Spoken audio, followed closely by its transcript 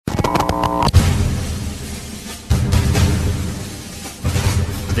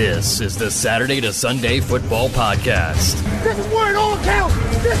This is the Saturday to Sunday Football Podcast. This is where it all counts.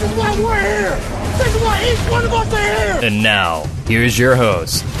 This is why we're here. This is why each one of us are here. And now, here's your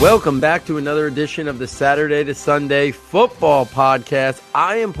host. Welcome back to another edition of the Saturday to Sunday Football Podcast.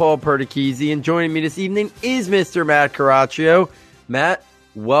 I am Paul Perticchese, and joining me this evening is Mr. Matt Caraccio. Matt,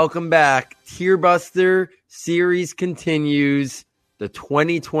 welcome back. Tierbuster series continues. The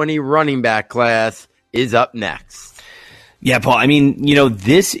 2020 running back class is up next. Yeah, Paul, I mean,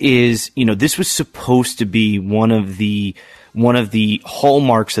 this was supposed to be one of the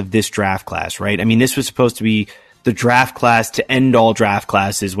hallmarks of this draft class, right? I mean, this was supposed to be the draft class to end all draft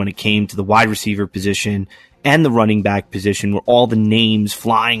classes when it came to the wide receiver position and the running back position, where all the names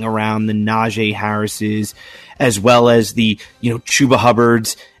flying around, the Najee Harrises, as well as the, Chuba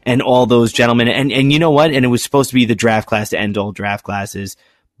Hubbards and all those gentlemen. And you know what? And it was supposed to be the draft class to end all draft classes.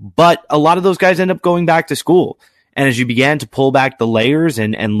 But a lot of those guys end up going back to school. And as you began to pull back the layers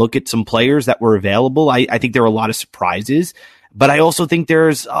and look at some players that were available, I think there were a lot of surprises. But I also think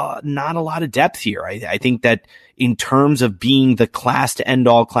there's not a lot of depth here. I think that in terms of being the class to end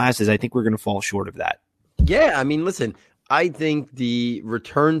all classes, I think we're going to fall short of that. Yeah, I mean, listen, I think the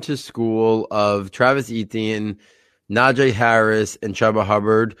return to school of Travis Etienne, Najee Harris, and Chuba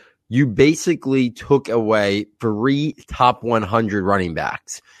Hubbard, you basically took away 3 top 100 running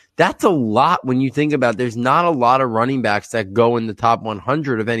backs. That's a lot when you think about it. There's not a lot of running backs that go in the top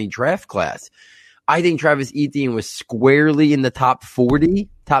 100 of any draft class. I think Travis Etienne was squarely in the top 40,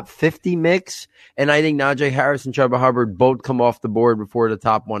 top 50 mix. And I think Najee Harris and Chuba Hubbard both come off the board before the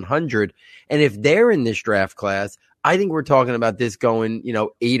top 100. And if they're in this draft class, I think we're talking about this going,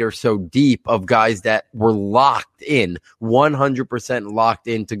 8 or so deep of guys that were locked in, 100% locked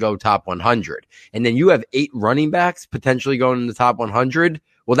in to go top 100. And then you have 8 running backs potentially going in the top 100.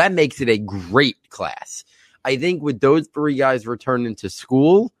 Well, that makes it a great class. I think with those 3 guys returning to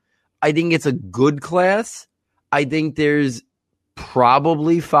school, I think it's a good class. I think there's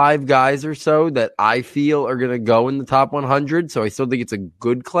probably 5 guys or so that I feel are going to go in the top 100. So I still think it's a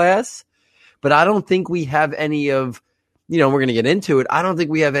good class. But I don't think we have any of, we're going to get into it. I don't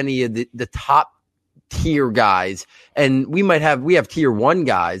think we have any of the top tier guys. And we have tier 1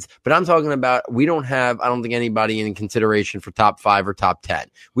 guys, but I'm talking about, I don't think anybody in consideration for top 5 or top 10.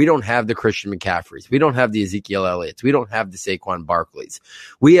 We don't have the Christian McCaffreys. We don't have the Ezekiel Elliott's. We don't have the Saquon Barkleys.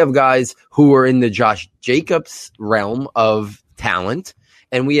 We have guys who are in the Josh Jacobs realm of talent.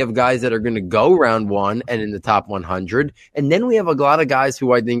 And we have guys that are going to go round 1 and in the top 100. And then we have a lot of guys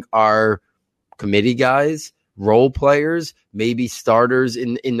who I think are committee guys, role players, maybe starters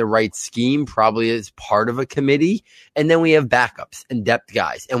in the right scheme, probably as part of a committee. And then we have backups and depth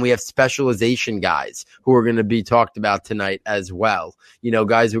guys, and we have specialization guys who are going to be talked about tonight as well.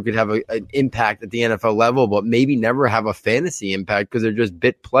 Guys who could have an impact at the NFL level, but maybe never have a fantasy impact because they're just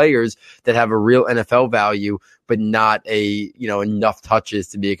bit players that have a real NFL value, but not enough touches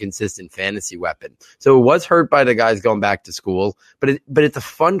to be a consistent fantasy weapon. So it was hurt by the guys going back to school, but it's a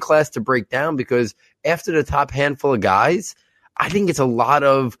fun class to break down because after the top handful of guys, I think it's a lot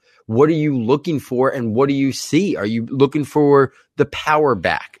of what are you looking for and what do you see? Are you looking for the power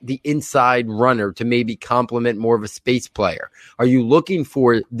back, the inside runner to maybe complement more of a space player? Are you looking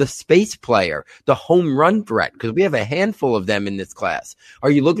for the space player, the home run threat? Because we have a handful of them in this class.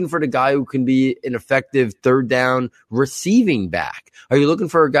 Are you looking for the guy who can be an effective third down receiving back? Are you looking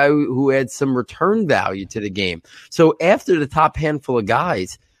for a guy who adds some return value to the game? So after the top handful of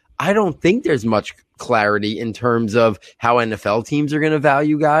guys, I don't think there's much clarity in terms of how NFL teams are going to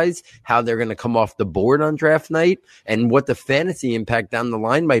value guys, how they're going to come off the board on draft night, and what the fantasy impact down the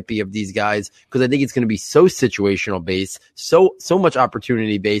line might be of these guys, because I think it's going to be so situational based, so much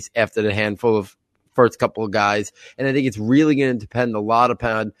opportunity based after the handful of first couple of guys. And I think it's really going to depend a lot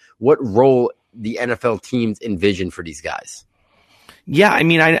upon what role the NFL teams envision for these guys. Yeah, I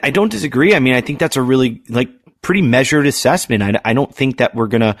mean, I don't disagree. I mean, I think that's a really pretty measured assessment. I don't think that we're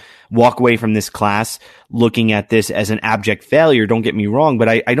going to walk away from this class looking at this as an abject failure. Don't get me wrong, but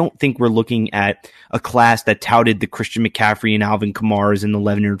I don't think we're looking at a class that touted the Christian McCaffrey and Alvin Kamara's and the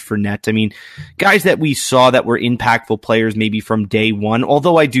Leonard Fournette. I mean, guys that we saw that were impactful players maybe from day one,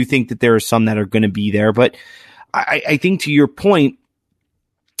 although I do think that there are some that are going to be there. But I think to your point,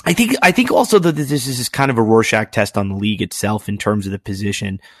 I think also that this is kind of a Rorschach test on the league itself in terms of the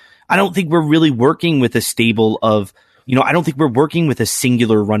position. I don't think we're really working with a stable of, I don't think we're working with a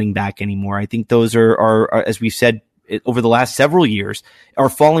singular running back anymore. I think those are as we've said over the last several years, are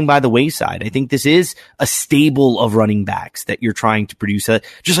falling by the wayside. I think this is a stable of running backs that you're trying to produce,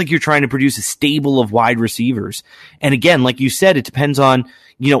 just like you're trying to produce a stable of wide receivers. And again, like you said, it depends on,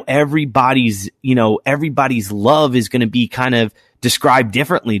 everybody's love is going to be kind of describe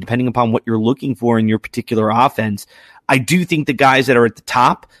differently depending upon what you're looking for in your particular offense. I do think the guys that are at the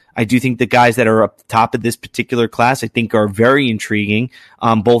top, I do think the guys that are up the top of this particular class, I think are very intriguing,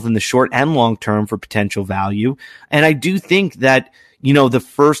 both in the short and long term for potential value. And I do think that, the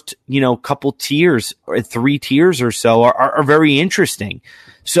first, couple tiers or 3 tiers or so are very interesting.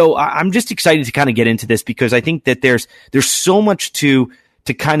 So I'm just excited to kind of get into this because I think that there's so much to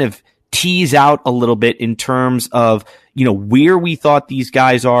kind of tease out a little bit in terms of, where we thought these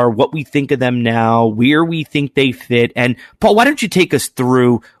guys are, what we think of them now, where we think they fit. And Paul, why don't you take us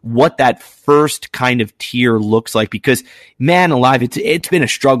through what that first kind of tier looks like? Because man alive, it's been a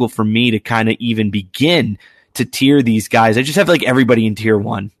struggle for me to kind of even begin to tier these guys. I just have like everybody in tier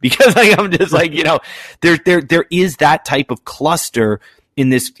 1 because I'm just like, there is that type of cluster in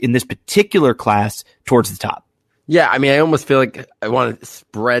this particular class towards the top. Yeah, I mean, I almost feel like I want to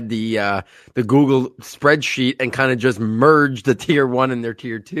spread the Google spreadsheet and kind of just merge the tier 1 and their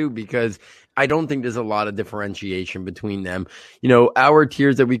tier 2 because I don't think there's a lot of differentiation between them. Our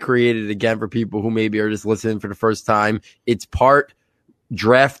tiers that we created, again, for people who maybe are just listening for the first time, it's part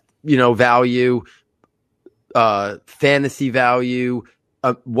draft, value, fantasy value,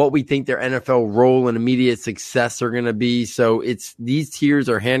 what we think their NFL role and immediate success are going to be. So these tiers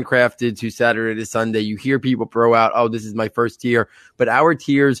are handcrafted to Saturday to Sunday. You hear people throw out, oh, this is my first tier, but our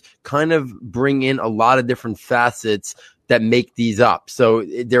tiers kind of bring in a lot of different facets that make these up. So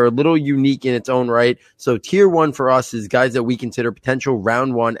they're a little unique in its own right. So tier 1 for us is guys that we consider potential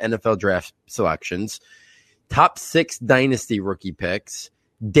round 1 NFL draft selections, top 6 dynasty rookie picks,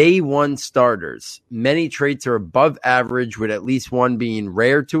 day 1 starters. Many traits are above average, with at least one being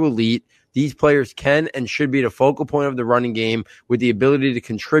rare to elite. These players can and should be the focal point of the running game with the ability to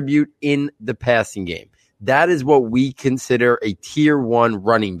contribute in the passing game. That is what we consider a tier 1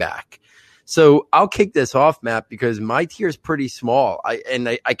 running back. So I'll kick this off, Matt, because my tier is pretty small.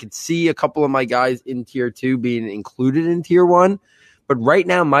 I could see a couple of my guys in tier 2 being included in tier 1. But right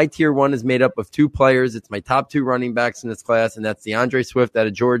now, my tier 1 is made up of 2 players. It's my top 2 running backs in this class, and that's DeAndre Swift out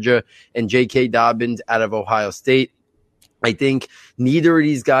of Georgia and J.K. Dobbins out of Ohio State. I think neither of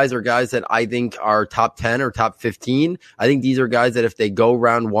these guys are guys that I think are top 10 or top 15. I think these are guys that if they go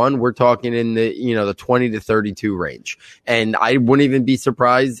round 1, we're talking in the 20 to 32 range. And I wouldn't even be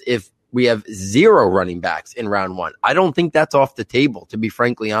surprised if we have 0 running backs in round 1. I don't think that's off the table, to be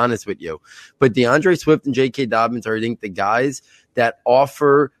frankly honest with you. But DeAndre Swift and J.K. Dobbins are, I think, the guys that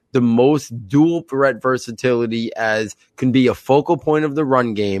offer the most dual threat versatility, as can be a focal point of the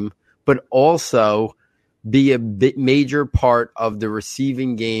run game, but also be a major part of the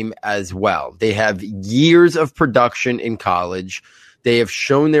receiving game as well. They have years of production in college. They have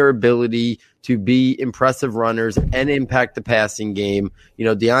shown their ability to be impressive runners and impact the passing game.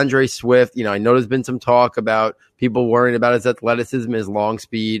 DeAndre Swift, I know there's been some talk about people worrying about his athleticism, his long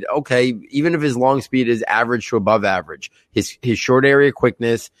speed. Okay, even if his long speed is average to above average, his short area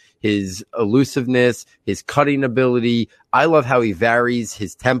quickness, his elusiveness, his cutting ability. I love how he varies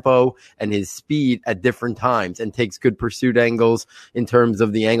his tempo and his speed at different times and takes good pursuit angles in terms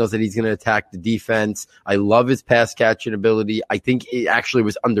of the angles that he's going to attack the defense. I love his pass catching ability. I think it actually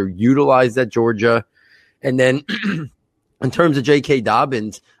was underutilized at Georgia. And then in terms of J.K.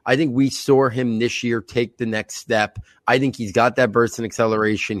 Dobbins, I think we saw him this year take the next step. I think he's got that burst and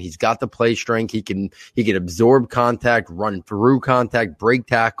acceleration. He's got the play strength. He can absorb contact, run through contact, break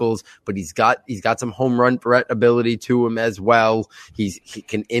tackles, but he's got some home run threat ability to him as well. He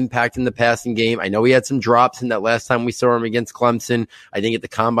can impact in the passing game. I know he had some drops in that last time we saw him against Clemson. I think at the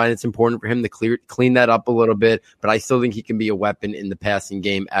combine it's important for him to clean that up a little bit, but I still think he can be a weapon in the passing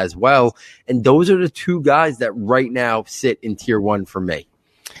game as well. And those are the 2 guys that right now sit in tier 1 for me.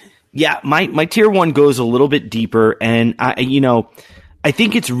 Yeah, my tier 1 goes a little bit deeper, and I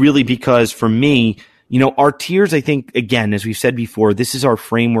think it's really because for me, our tiers, I think, again, as we've said before, this is our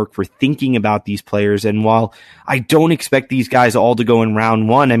framework for thinking about these players. And while I don't expect these guys all to go in round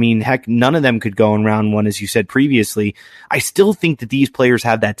 1, I mean, heck, none of them could go in round 1, as you said previously. I still think that these players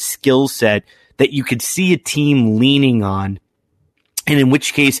have that skill set that you could see a team leaning on, and in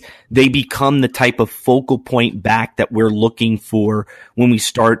which case they become the type of focal point back that we're looking for when we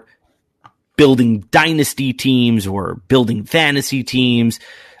start building dynasty teams or building fantasy teams.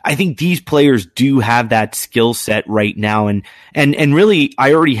 I think these players do have that skill set right now. And really,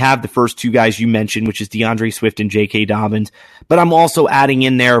 I already have the first 2 guys you mentioned, which is DeAndre Swift and J.K. Dobbins. But I'm also adding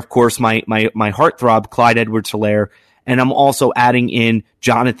in there, of course, my heartthrob, Clyde Edwards-Helaire. And I'm also adding in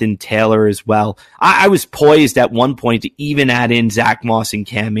Jonathan Taylor as well. I was poised at one point to even add in Zach Moss and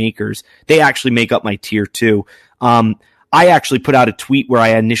Cam Akers. They actually make up my tier 2. I actually put out a tweet where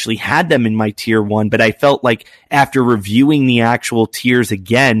I initially had them in my tier 1, but I felt like after reviewing the actual tiers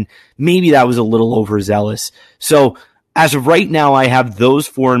again, maybe that was a little overzealous. So as of right now, I have those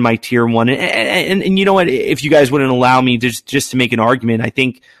 4 in my tier 1. And you know what? If you guys wouldn't allow me just to make an argument, I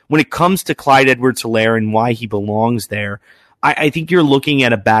think when it comes to Clyde Edwards-Helaire and why he belongs there, I think you're looking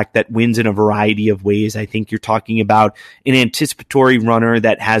at a back that wins in a variety of ways. I think you're talking about an anticipatory runner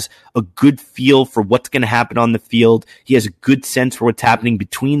that has a good feel for what's going to happen on the field. He has a good sense for what's happening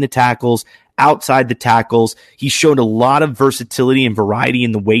between the tackles, outside the tackles. He showed a lot of versatility and variety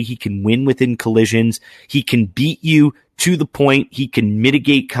in the way he can win within collisions. He can beat you to the point. He can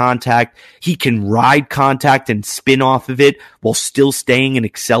mitigate contact. He can ride contact and spin off of it while still staying and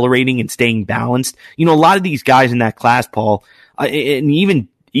accelerating and staying balanced. You know, a lot of these guys in that class, Paul, and even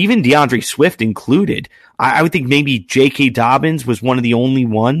DeAndre Swift included, I would think maybe J.K. Dobbins was one of the only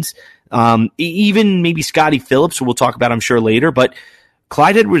ones. Even maybe Scotty Phillips, who we'll talk about, I'm sure, later. But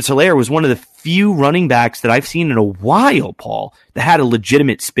Clyde Edwards-Helaire was one of the few running backs that I've seen in a while, Paul, that had a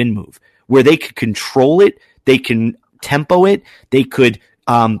legitimate spin move where they could control it. They can tempo it. They could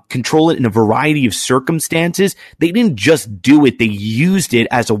control it in a variety of circumstances. They didn't just do it. They used it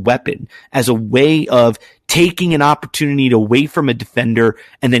as a weapon, as a way of taking an opportunity away from a defender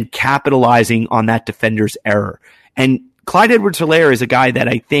and then capitalizing on that defender's error. And Clyde Edwards-Helaire is a guy that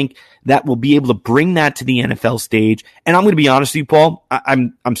I think that will be able to bring that to the NFL stage. And I'm going to be honest with you, Paul,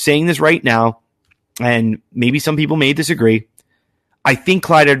 I'm saying this right now, and maybe some people may disagree. I think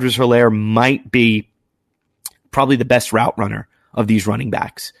Clyde Edwards-Helaire might be probably the best route runner of these running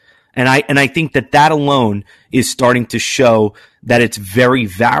backs. And I think that alone is starting to show that it's very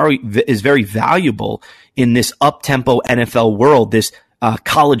valuable in this up-tempo NFL world, this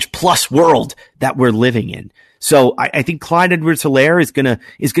college plus world that we're living in. So I think Clyde Edwards-Helaire is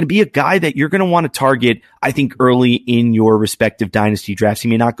gonna be a guy that you're gonna want to target, I think, early in your respective dynasty drafts. He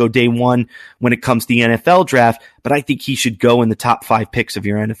may not go day 1 when it comes to the NFL draft, but I think he should go in the top 5 picks of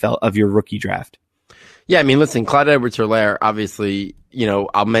your your rookie draft. Yeah, I mean, listen, Clyde Edwards-Helaire, obviously, you know,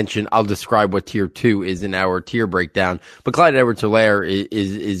 I'll describe what tier 2 is in our tier breakdown, but Clyde Edwards-Helaire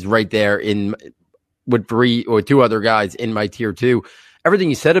is right there with 3 or 2 other guys in my tier 2. Everything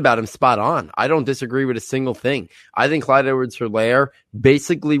you said about him, spot on. I don't disagree with a single thing. I think Clyde Edwards-Helaire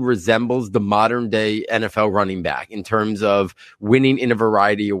basically resembles the modern day NFL running back in terms of winning in a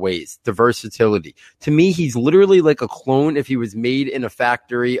variety of ways, the versatility. To me, he's literally like a clone if he was made in a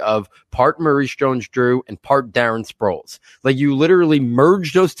factory of part Maurice Jones-Drew and part Darren Sproles. Like, you literally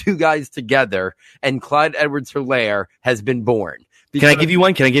merge those 2 guys together and Clyde Edwards-Helaire has been born. Can I give you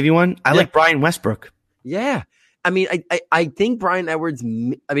one? I like Brian Westbrook. Yeah. I mean, I think Brian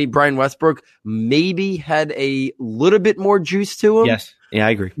Westbrook maybe had a little bit more juice to him. Yes. Yeah,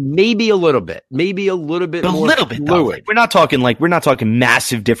 I agree. Maybe a little bit more. Fluid. We're not talking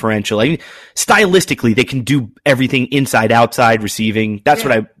massive differential. I mean, stylistically, they can do everything inside, outside, receiving. That's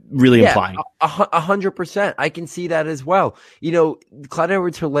what I really implying. 100%. I can see that as well. You know, Clyde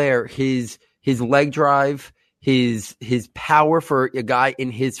Edwards-Helaire, his leg drive, his power for a guy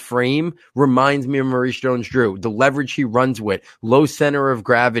in his frame reminds me of Maurice Jones-Drew. The leverage he runs with, low center of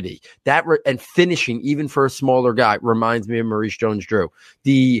gravity, and finishing even for a smaller guy reminds me of Maurice Jones-Drew.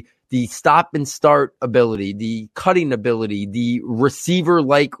 The stop and start ability, the cutting ability, the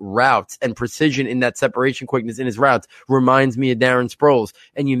receiver-like routes and precision in that separation quickness in his routes reminds me of Darren Sproles.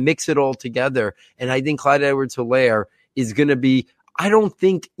 And you mix it all together, and I think Clyde Edwards-Helaire is going to be, I don't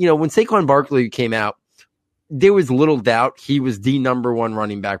think, you know, when Saquon Barkley came out, there was little doubt he was the number 1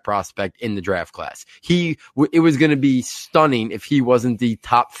 running back prospect in the draft class. It was going to be stunning if he wasn't the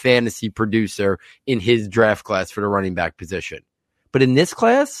top fantasy producer in his draft class for the running back position. But in this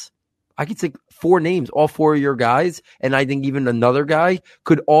class, I could take 4 names, all 4 of your guys, and I think even another guy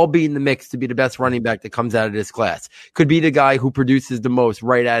could all be in the mix to be the best running back that comes out of this class. Could be the guy who produces the most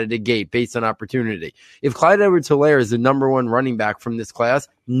right out of the gate based on opportunity. If Clyde Edwards-Helaire is the number 1 running back from this class,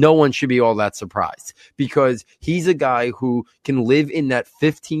 no one should be all that surprised because he's a guy who can live in that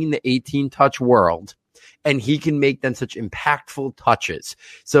 15 to 18 touch world, and he can make them such impactful touches.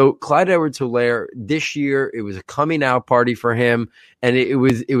 So Clyde Edwards-Helaire this year, it was a coming out party for him, and it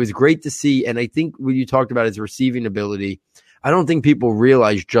was great to see. And I think when you talked about his receiving ability, I don't think people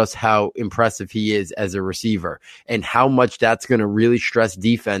realize just how impressive he is as a receiver and how much that's going to really stress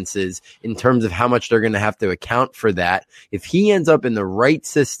defenses in terms of how much they're going to have to account for that. If he ends up in the right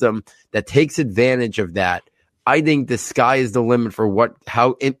system that takes advantage of that, I think the sky is the limit for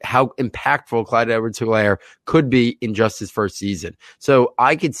how impactful Clyde Edwards-Helaire could be in just his first season. So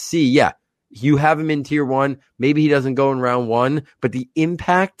I could see, you have him in tier 1. Maybe he doesn't go in round 1, but the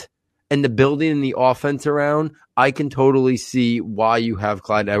impact and the building and the offense around, I can totally see why you have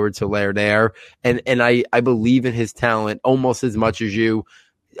Clyde Edwards-Helaire there. And I believe in his talent almost as much as you.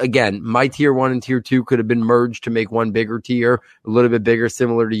 Again, my tier 1 and tier 2 could have been merged to make one bigger tier, a little bit bigger,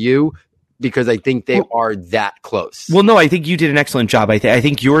 similar to you, because I think they are that close. Well, no, I think you did an excellent job. I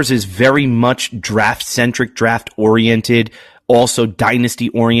think yours is very much draft-centric, draft-oriented, also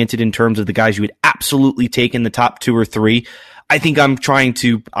dynasty-oriented in terms of the guys you would absolutely take in the top 2 or 3. I think I was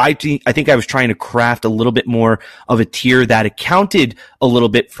trying to craft a little bit more of a tier that accounted a little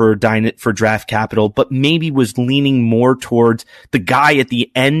bit for draft capital, but maybe was leaning more towards the guy at the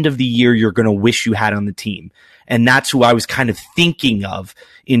end of the year you're going to wish you had on the team. And that's who I was kind of thinking of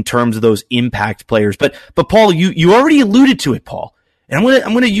in terms of those impact players. But Paul, you already alluded to it, Paul. And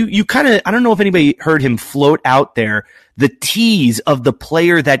you kind of, I don't know if anybody heard him float out there the tease of the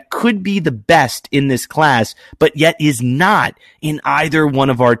player that could be the best in this class, but yet is not in either one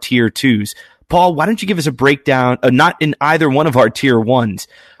of our tier 2s. Paul, why don't you give us a breakdown, not in either one of our tier 1s.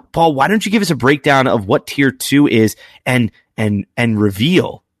 Paul, why don't you give us a breakdown of what tier 2 is and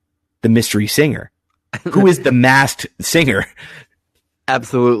reveal the mystery singer? Who is the masked singer?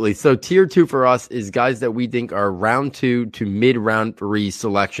 Absolutely. So tier 2 for us is guys that we think are round 2 to mid round 3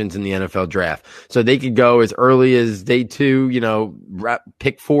 selections in the NFL draft. So they could go as early as day 2,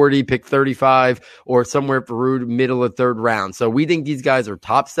 pick 40, pick 35, or somewhere through middle of 3rd round. So we think these guys are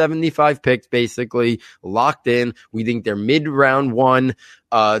top 75 picks, basically locked in. We think they're mid round 1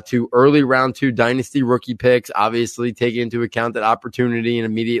 to early round 2 dynasty rookie picks, obviously taking into account that opportunity and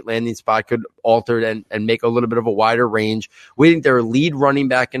immediate landing spot could alter and make a little bit of a wider range. We think they're a lead running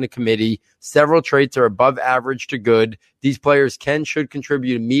back in the committee. Several traits are above average to good. These players should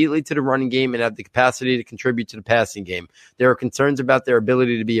contribute immediately to the running game and have the capacity to contribute to the passing game. There are concerns about their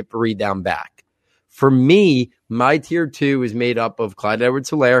ability to be a 3-down back. For me, my tier 2 is made up of Clyde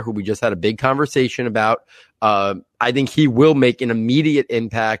Edwards-Helaire, who we just had a big conversation about. I think he will make an immediate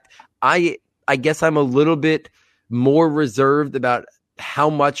impact. I guess I'm a little bit more reserved about how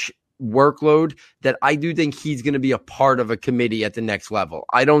much workload that I do think he's going to be a part of a committee at the next level.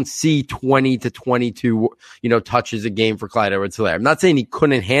 I don't see 20 to 22, touches a game for Clyde Edwards-Helaire. I'm not saying he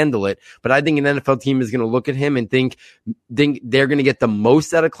couldn't handle it, but I think an NFL team is going to look at him and think they're going to get the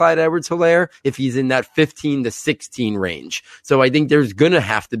most out of Clyde Edwards-Helaire if he's in that 15 to 16 range. So I think there's going to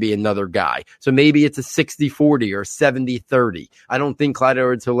have to be another guy. So maybe it's a 60-40 or 70-30. I don't think Clyde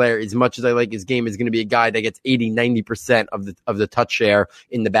Edwards-Helaire, as much as I like his game, is going to be a guy that gets 80-90% of the touch share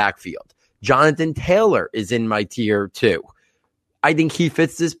in the backfield. Jonathan Taylor is in my tier 2. I think he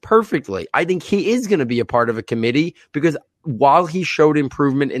fits this perfectly. I think he is going to be a part of a committee because while he showed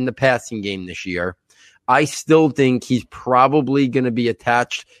improvement in the passing game this year, I still think he's probably going to be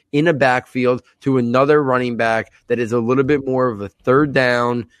attached in a backfield to another running back that is a little bit more of a 3rd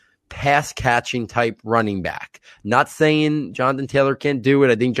down, pass catching type running back. Not saying Jonathan Taylor can't do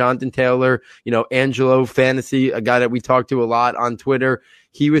it. I think Jonathan Taylor, Angelo Fantasy, a guy that we talked to a lot on Twitter,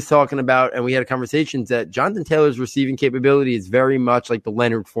 he was talking about, and we had conversations that Jonathan Taylor's receiving capability is very much like the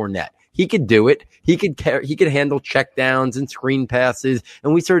Leonard Fournette. He could do it. He could handle checkdowns and screen passes.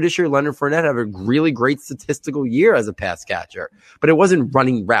 And we saw this year Leonard Fournette have a really great statistical year as a pass catcher. But it wasn't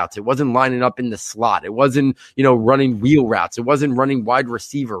running routes. It wasn't lining up in the slot. It wasn't, running wheel routes. It wasn't running wide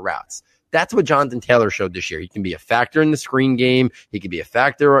receiver routes. That's what Jonathan Taylor showed this year. He can be a factor in the screen game. He can be a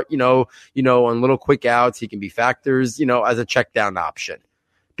factor, on little quick outs. He can be factors, as a check down option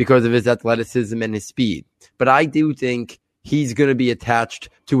because of his athleticism and his speed. But I do think he's going to be attached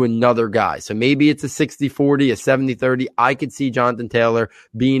to another guy. So maybe it's a 60-40, a 70-30. I could see Jonathan Taylor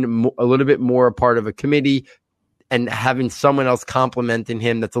being a little bit more a part of a committee and having someone else complimenting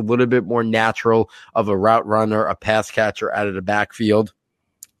him that's a little bit more natural of a route runner, a pass catcher out of the backfield.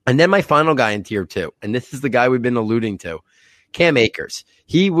 And then my final guy in tier 2, and this is the guy we've been alluding to, Cam Akers.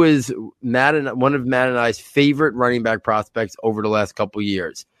 He was one of Matt and I's favorite running back prospects over the last couple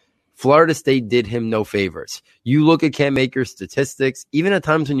years. Florida State did him no favors. You look at Cam Akers' statistics, even at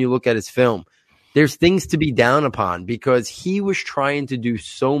times when you look at his film, there's things to be down upon because he was trying to do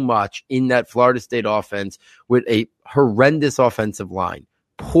so much in that Florida State offense with a horrendous offensive line,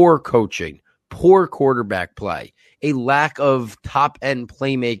 poor coaching, poor quarterback play, a lack of top-end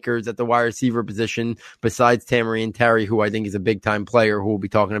playmakers at the wide receiver position besides Tamorrion Terry, who I think is a big-time player who we'll be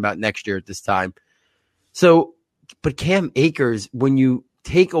talking about next year at this time. So, but Cam Akers, when you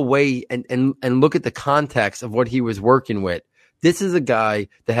take away and look at the context of what he was working with, this is a guy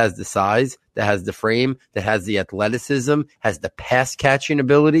that has the size, that has the frame, that has the athleticism, has the pass-catching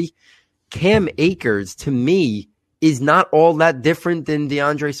ability. Cam Akers, to me, is not all that different than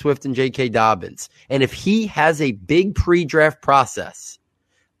DeAndre Swift and J.K. Dobbins. And if he has a big pre-draft process,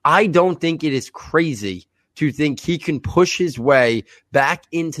 I don't think it is crazy to think he can push his way back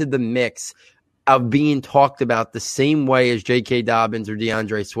into the mix of being talked about the same way as J.K. Dobbins or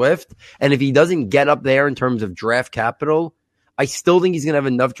DeAndre Swift. And if he doesn't get up there in terms of draft capital, I still think he's going to have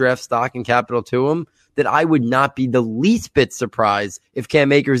enough draft stock and capital to him that I would not be the least bit surprised if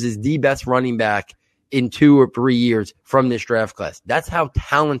Cam Akers is the best running back in 2 or 3 years from this draft class. That's how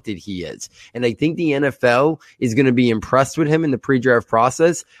talented he is. And I think the NFL is going to be impressed with him in the pre-draft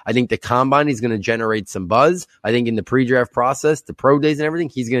process. I think the combine is going to generate some buzz. I think in the pre-draft process, the pro days and everything,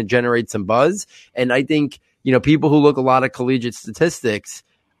 he's going to generate some buzz. And I think, people who look a lot at collegiate statistics,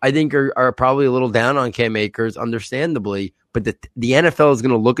 I think are probably a little down on Cam Akers, understandably. But the NFL is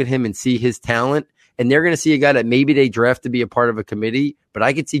going to look at him and see his talent. And they're going to see a guy that maybe they draft to be a part of a committee, but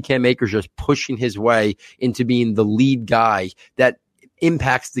I could see Cam Akers just pushing his way into being the lead guy that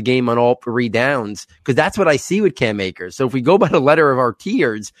impacts the game on all 3 downs, because that's what I see with Cam Akers. So if we go by the letter of our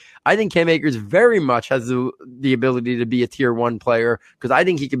tiers, I think Cam Akers very much has the ability to be a tier 1 player, because I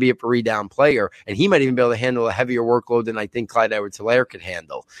think he could be a 3-down player, and he might even be able to handle a heavier workload than I think Clyde Edwards-Helaire could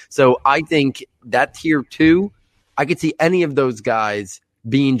handle. So I think that tier 2, I could see any of those guys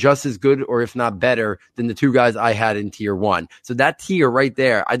being just as good or if not better than the 2 guys I had in tier 1. So that tier right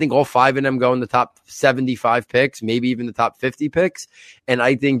there, I think all 5 of them go in the top 75 picks, maybe even the top 50 picks. And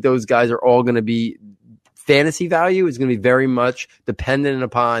I think those guys are all going to be fantasy value is going to be very much dependent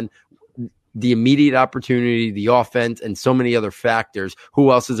upon the immediate opportunity, the offense, and so many other factors.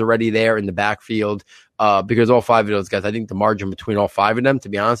 Who else is already there in the backfield? Because all 5 of those guys, I think the margin between all 5 of them, to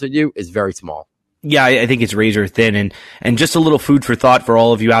be honest with you, is very small. Yeah, I think it's razor thin, and just a little food for thought for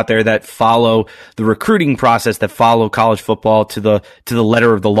all of you out there that follow the recruiting process, that follow college football to the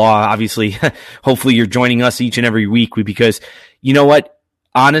letter of the law. Obviously, hopefully you're joining us each and every week, because you know what?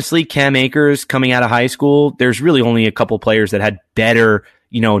 Honestly, Cam Akers coming out of high school, there's really only a couple players that had better,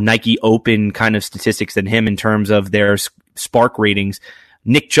 Nike Open kind of statistics than him in terms of their Spark ratings.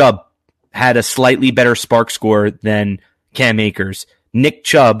 Nick Chubb had a slightly better Spark score than Cam Akers. Nick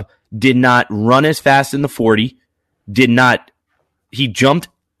Chubb did not run as fast in the 40, he jumped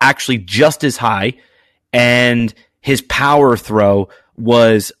actually just as high, and his power throw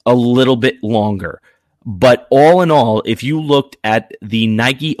was a little bit longer. But all in all, if you looked at the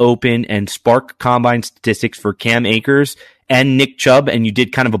Nike Open and Spark Combine statistics for Cam Akers and Nick Chubb, and you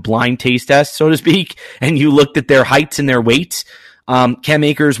did kind of a blind taste test, so to speak, and you looked at their heights and their weights, Cam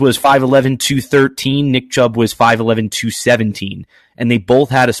Akers was 5'11", 213. Nick Chubb was 5'11", 217. And they both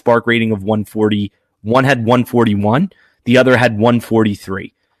had a Spark rating of 140. One had 141. The other had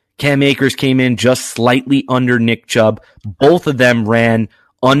 143. Cam Akers came in just slightly under Nick Chubb. Both of them ran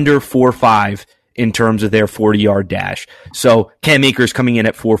under 4.5 in terms of their 40-yard dash. So Cam Akers coming in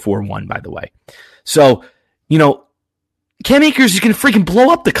at 4.41, by the way. So, Cam Akers is going to freaking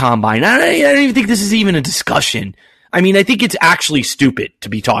blow up the combine. I don't even think this is even a discussion. I mean, I think it's actually stupid to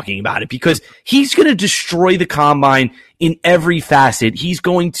be talking about it, because he's going to destroy the combine in every facet. He's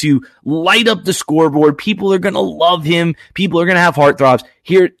going to light up the scoreboard. People are going to love him. People are going to have heartthrobs.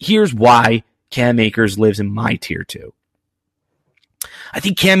 Here's why Cam Akers lives in my tier 2. I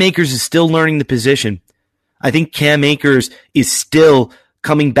think Cam Akers is still learning the position. I think Cam Akers is still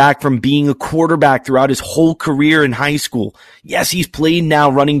coming back from being a quarterback throughout his whole career in high school. Yes, he's played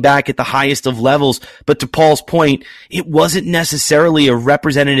now running back at the highest of levels, but to Paul's point, it wasn't necessarily a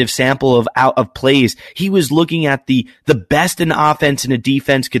representative sample of plays. He was looking at the best an offense and a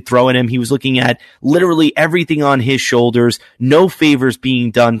defense could throw at him. He was looking at literally everything on his shoulders, no favors being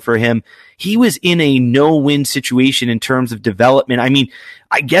done for him. He was in a no-win situation in terms of development. I mean,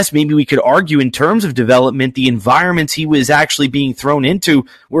 I guess maybe we could argue in terms of development, the environments he was actually being thrown into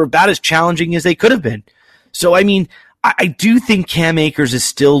were about as challenging as they could have been. So, I mean, I do think Cam Akers is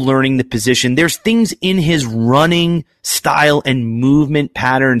still learning the position. There's things in his running style and movement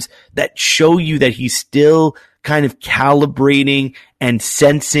patterns that show you that he's still kind of calibrating and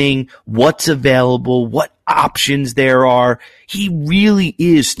sensing what's available, what options there are. He really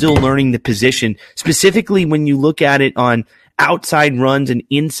is still learning the position, specifically when you look at it on outside runs and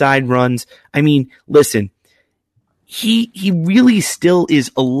inside runs. I mean, listen, he really still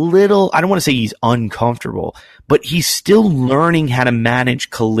is a little, I don't want to say he's uncomfortable, but he's still learning how to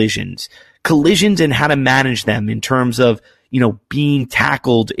manage collisions and how to manage them in terms of, being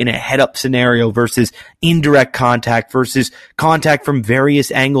tackled in a head-up scenario versus indirect contact versus contact from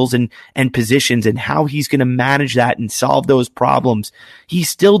various angles and positions, and how he's going to manage that and solve those problems. He's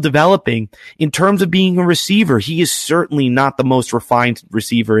still developing. In terms of being a receiver, he is certainly not the most refined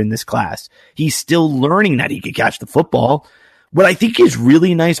receiver in this class. He's still learning that he can catch the football. What I think is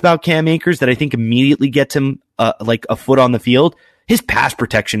really nice about Cam Akers that I think immediately gets him like a foot on the field, his pass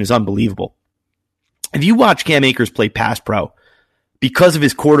protection is unbelievable. If you watch Cam Akers play pass pro, because of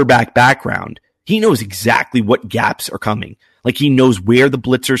his quarterback background, he knows exactly what gaps are coming. Like, he knows where the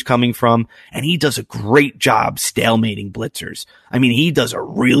blitzer's coming from, and he does a great job stalemating blitzers. I mean, he does a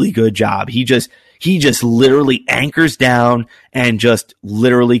really good job. He just literally anchors down and just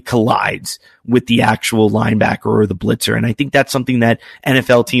literally collides with the actual linebacker or the blitzer. And I think that's something that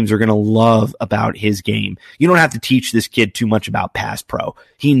NFL teams are going to love about his game. You don't have to teach this kid too much about pass pro.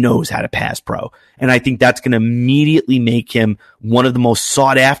 He knows how to pass pro. And I think that's going to immediately make him one of the most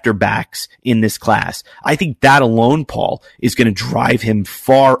sought after backs in this class. I think that alone, Paul, is going to drive him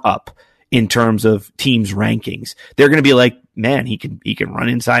far up in terms of teams' rankings. They're going to be like, man, he can run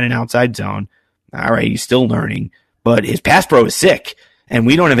inside and outside zone. All right, he's still learning, but his pass pro is sick, and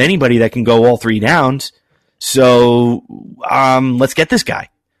we don't have anybody that can go all 3 downs. So let's get this guy.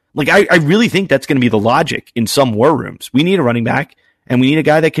 Like, I really think that's going to be the logic in some war rooms. We need a running back, and we need a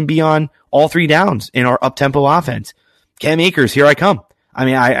guy that can be on all 3 downs in our up-tempo offense. Cam Akers, here I come. I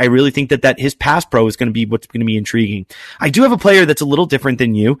mean, I really think that his pass pro is going to be what's going to be intriguing. I do have a player that's a little different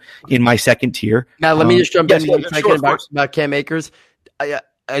than you in my second tier. Now, let me just jump in 1 second about Cam Akers.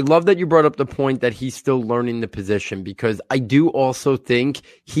 I love that you brought up the point that he's still learning the position, because I do also think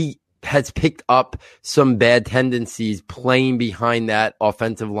he has picked up some bad tendencies playing behind that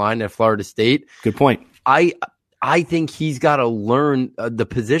offensive line at Florida State. Good point. I think he's got to learn the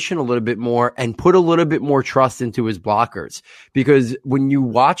position a little bit more and put a little bit more trust into his blockers, because when you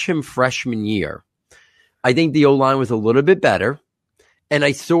watch him freshman year, I think the O-line was a little bit better, and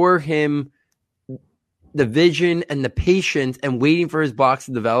I saw him the vision and the patience and waiting for his blocks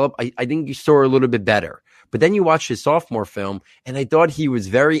to develop. I think you saw a little bit better. But then you watch his sophomore film, and I thought he was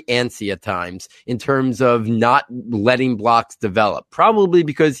very antsy at times in terms of not letting blocks develop, probably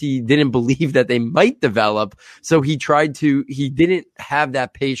because he didn't believe that they might develop. So he didn't have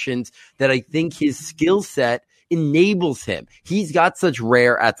that patience that I think his skill set enables him. He's got such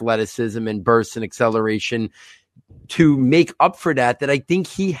rare athleticism and bursts and acceleration to make up for that I think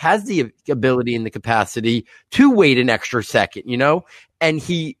he has the ability and the capacity to wait an extra second, and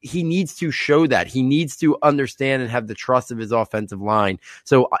he needs to show that. He needs to understand and have the trust of his offensive line.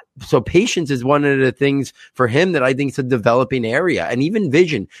 So patience is one of the things for him that I think is a developing area. And even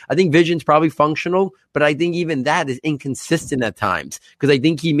vision. I think vision's probably functional, but I think even that is inconsistent at times, because I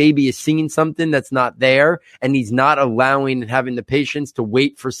think he maybe is seeing something that's not there, and he's not allowing and having the patience to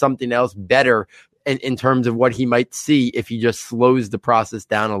wait for something else better in terms of what he might see if he just slows the process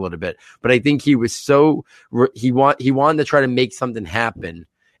down a little bit. But I think he was he wanted to try to make something happen.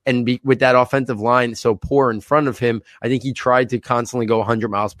 And with that offensive line so poor in front of him, I think he tried to constantly go 100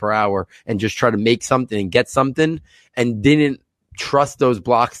 miles per hour and just try to make something and get something, and didn't trust those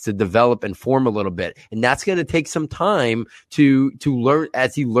blocks to develop and form a little bit. And that's going to take some time to learn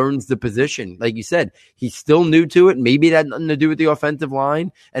as he learns the position. Like you said, he's still new to it. Maybe that had nothing to do with the offensive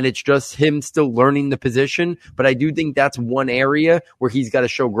line, and it's just him still learning the position. But I do think that's one area where he's got to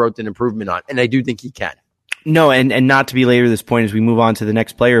show growth and improvement on. And I do think he can. No, and not to belabor this point as we move on to the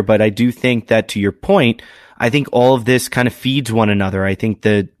next player, but I do think that, to your point, I think all of this kind of feeds one another. I think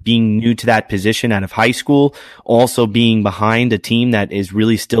that being new to that position out of high school, also being behind a team that is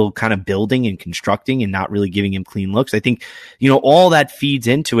really still kind of building and constructing and not really giving him clean looks, I think, all that feeds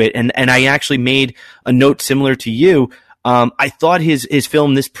into it. And I actually made a note similar to you. I thought his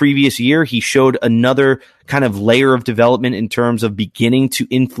film this previous year, he showed another kind of layer of development in terms of beginning to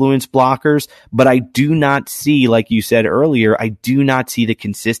influence blockers, but I do not see, like you said earlier, I do not see the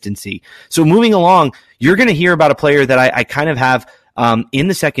consistency. So moving along, you're going to hear about a player that I kind of have in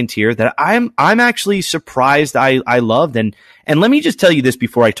the second tier that I'm actually surprised I loved. And let me just tell you this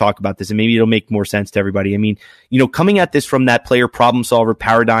before I talk about this, and maybe it'll make more sense to everybody. I mean, coming at this from that player problem solver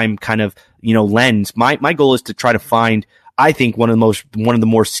paradigm kind of, lens, my goal is to try to find, I think, one of the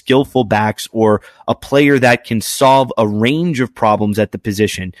more skillful backs, or a player that can solve a range of problems at the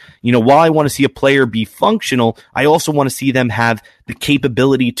position. While I want to see a player be functional, I also want to see them have the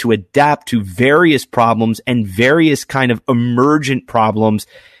capability to adapt to various problems and various kind of emergent problems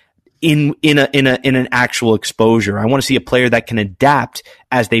in an actual exposure. I want to see a player that can adapt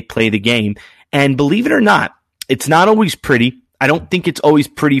as they play the game. And believe it or not, it's not always pretty. I don't think it's always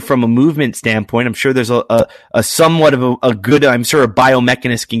pretty from a movement standpoint. I'm sure there's a somewhat of a good, I'm sure a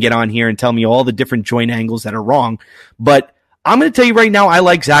biomechanist can get on here and tell me all the different joint angles that are wrong. But I'm going to tell you right now, I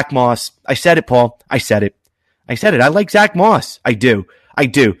like Zach Moss. I said it, Paul. I said it. I like Zach Moss. I do.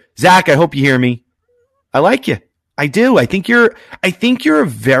 Zach, I hope you hear me. I like you. I do. I think you're a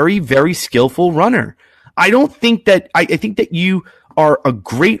very, very skillful runner. I think that you are a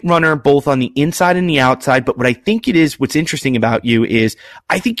great runner both on the inside and the outside. But what I think what's interesting about you is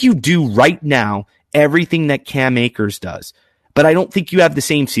I think you do right now everything that Cam Akers does. But I don't think you have the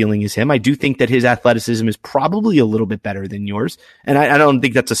same ceiling as him. I do think that his athleticism is probably a little bit better than yours. And I don't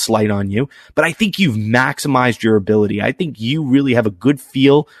think that's a slight on you. But I think you've maximized your ability. I think you really have a good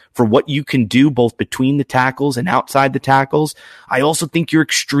feel for what you can do both between the tackles and outside the tackles. I also think you're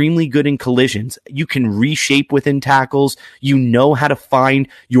extremely good in collisions. You can reshape within tackles. You know how to find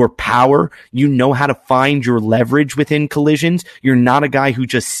your power. You know how to find your leverage within collisions. You're not a guy who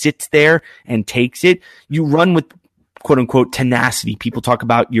just sits there and takes it. You run with quote unquote tenacity. People talk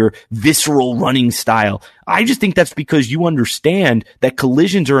about your visceral running style. I just think that's because you understand that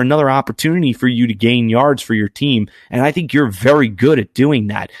collisions are another opportunity for you to gain yards for your team. And I think you're very good at doing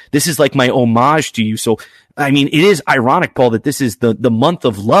that. This is like my homage to you. So, I mean, it is ironic, Paul, that this is the month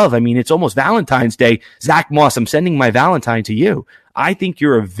of love. I mean, it's almost Valentine's Day. Zach Moss, I'm sending my Valentine to you. I think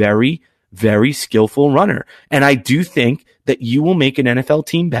you're a very, very skillful runner. And I do think that you will make an NFL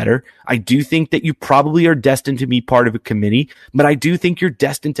team better. I do think that you probably are destined to be part of a committee, but I do think you're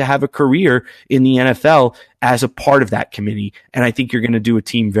destined to have a career in the NFL as a part of that committee. And I think you're going to do a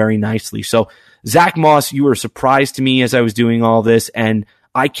team very nicely. So Zach Moss, you were a surprise to me as I was doing all this. And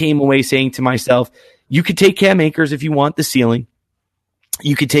I came away saying to myself, you could take Cam Akers if you want the ceiling.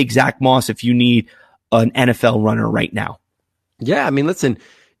 You could take Zach Moss if you need an NFL runner right now. Yeah. I mean, listen,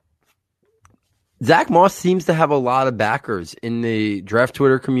 Zach Moss seems to have a lot of backers in the draft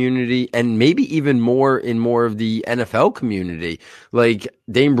Twitter community and maybe even more in more of the NFL community. Like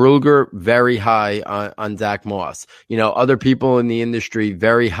Dane Brugler, very high on Zach Moss. You know, other people in the industry,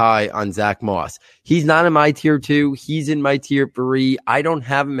 very high on Zach Moss. He's not in my tier 2. He's in my tier 3. I don't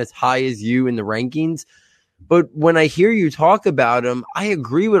have him as high as you in the rankings. But when I hear you talk about him, I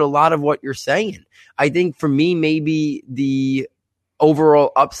agree with a lot of what you're saying. I think for me, maybe the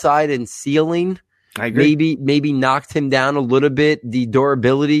overall upside and ceiling I agree. Maybe knocked him down a little bit. The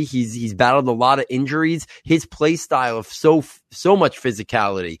durability, he's battled a lot of injuries. His play style of so much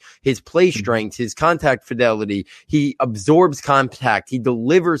physicality, his play strength, his contact fidelity. He absorbs contact. He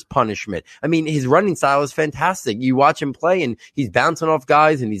delivers punishment. I mean, his running style is fantastic. You watch him play and he's bouncing off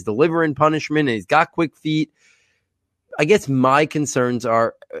guys and he's delivering punishment and he's got quick feet. I guess my concerns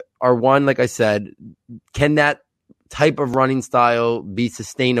are one, like I said, can that type of running style be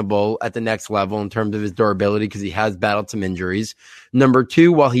sustainable at the next level in terms of his durability, because he has battled some injuries. Number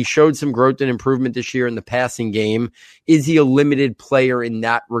 2, while he showed some growth and improvement this year in the passing game, is he a limited player in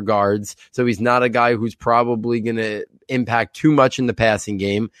that regards? So he's not a guy who's probably going to impact too much in the passing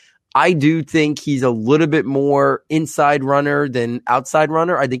game. I do think he's a little bit more inside runner than outside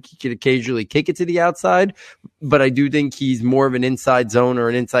runner. I think he could occasionally kick it to the outside, but I do think he's more of an inside zone or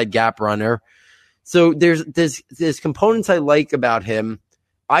an inside gap runner. So there's components I like about him.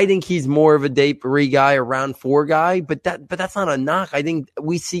 I think he's more of a day 3 guy, a round 4 guy, but that's not a knock. I think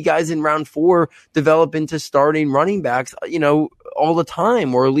we see guys in round 4 develop into starting running backs, you know, all the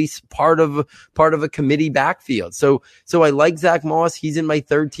time, or at least part of a committee backfield. So I like Zach Moss. He's in my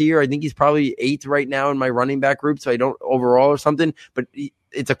 3rd tier. I think he's probably 8th right now in my running back group. So I don't overall or something, but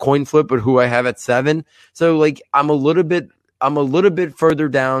it's a coin flip with who I have at 7. So like I'm a little bit further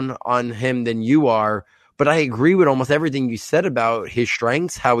down on him than you are, but I agree with almost everything you said about his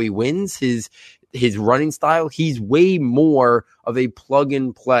strengths, how he wins, his running style. He's way more of a plug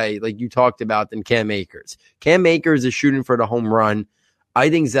and play, like you talked about, than Cam Akers. Cam Akers is shooting for the home run. I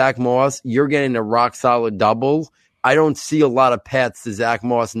think Zach Moss, you're getting a rock solid double. I don't see a lot of paths to Zach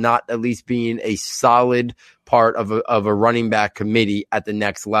Moss not at least being a solid part of a running back committee at the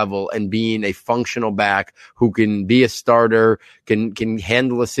next level and being a functional back who can be a starter, can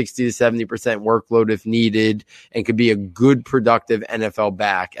handle a 60 to 70% workload if needed, and could be a good productive NFL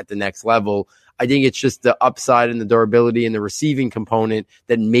back at the next level. I think it's just the upside and the durability and the receiving component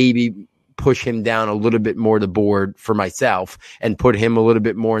that maybe push him down a little bit more the board for myself and put him a little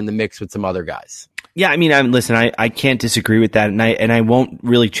bit more in the mix with some other guys. Yeah, I mean, listen, I can't disagree with that, and I won't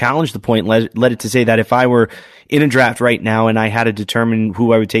really challenge the point. Let it to say that if I were in a draft right now and I had to determine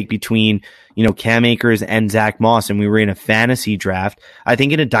who I would take between, you know, Cam Akers and Zach Moss, and we were in a fantasy draft, I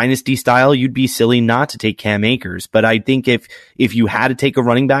think in a dynasty style, you'd be silly not to take Cam Akers. But I think if you had to take a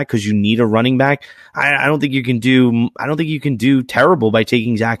running back because you need a running back, I don't think you can do terrible by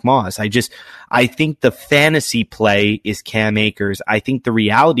taking Zach Moss. I think the fantasy play is Cam Akers. I think the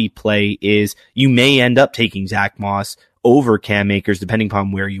reality play is you may end up taking Zach Moss over Cam Akers depending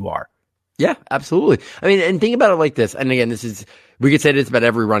upon where you are. Yeah, absolutely. I mean, and think about it like this. And again, we could say this about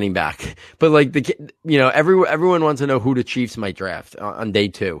every running back, but like everyone wants to know who the Chiefs might draft on day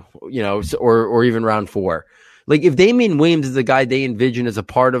 2, you know, or even round 4. Like if Damian Williams is the guy they envision as a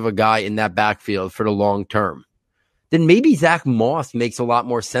part of a guy in that backfield for the long term, then maybe Zach Moss makes a lot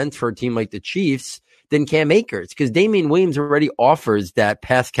more sense for a team like the Chiefs than Cam Akers, because Damian Williams already offers that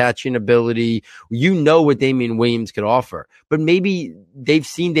pass catching ability. You know what Damian Williams could offer, but maybe they've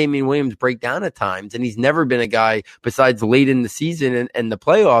seen Damian Williams break down at times, and he's never been a guy besides late in the season and the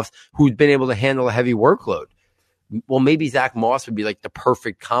playoffs who's been able to handle a heavy workload. Well, maybe Zach Moss would be like the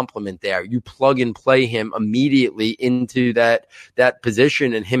perfect complement there. You plug and play him immediately into that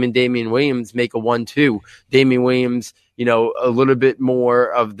position, and him and Damian Williams make a 1-2. Damian Williams, a little bit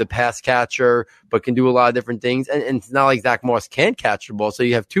more of the pass catcher, but can do a lot of different things. And it's not like Zach Moss can't catch the ball. So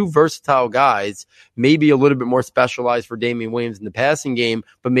you have two versatile guys, maybe a little bit more specialized for Damian Williams in the passing game,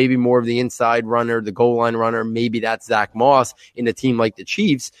 but maybe more of the inside runner, the goal line runner. Maybe that's Zach Moss in a team like the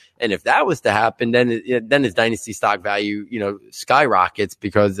Chiefs. And if that was to happen, then his dynasty stock value, skyrockets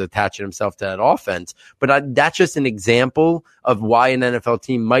because of attaching himself to that offense. But that's just an example of why an NFL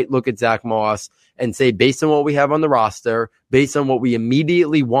team might look at Zach Moss and say, based on what we have on the roster, based on what we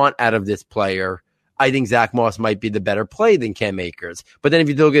immediately want out of this player, I think Zach Moss might be the better play than Cam Akers. But then if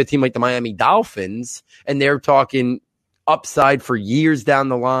you look at a team like the Miami Dolphins, and they're talking upside for years down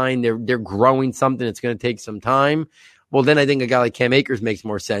the line, they're growing something that's going to take some time. Well, then I think a guy like Cam Akers makes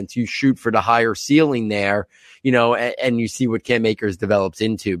more sense. You shoot for the higher ceiling there, and you see what Cam Akers develops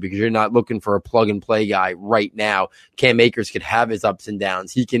into, because you're not looking for a plug and play guy right now. Cam Akers could have his ups and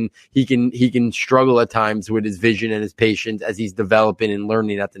downs. He can struggle at times with his vision and his patience as he's developing and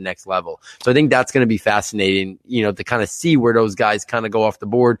learning at the next level. So I think that's going to be fascinating, to kind of see where those guys kind of go off the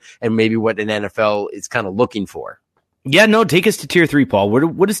board and maybe what an NFL is kind of looking for. Yeah, no, take us to tier 3, Paul.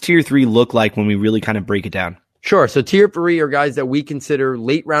 What does tier 3 look like when we really kind of break it down? Sure. So tier 3 are guys that we consider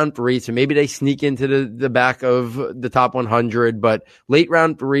late round 3. So maybe they sneak into the back of the top 100, but late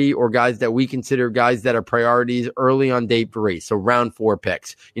round 3, or guys that we consider guys that are priorities early on day 3. So round 4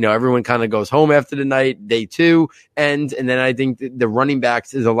 picks. Everyone kind of goes home after the night, day 2 ends. And then I think the running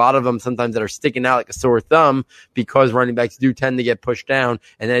backs is a lot of them sometimes that are sticking out like a sore thumb, because running backs do tend to get pushed down.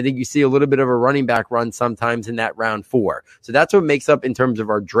 And then I think you see a little bit of a running back run sometimes in that round 4. So that's what makes up in terms of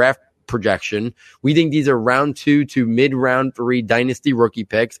our draft projection. We think these are round 2 to mid round 3 dynasty rookie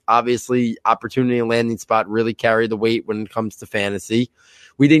picks. Obviously, opportunity and landing spot really carry the weight when it comes to fantasy.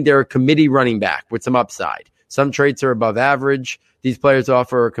 We think they're a committee running back with some upside. Some traits are above average. These players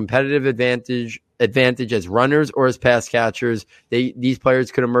offer a competitive advantage as runners or as pass catchers. These players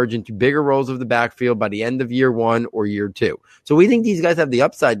could emerge into bigger roles of the backfield by the end of year 1 or year 2. So we think these guys have the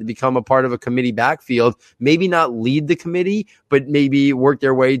upside to become a part of a committee backfield, maybe not lead the committee, but maybe work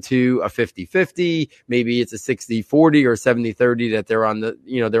their way to a 50-50. Maybe it's a 60-40 or 70-30 that they're on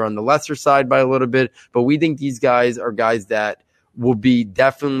the lesser side by a little bit. But we think these guys are guys that will be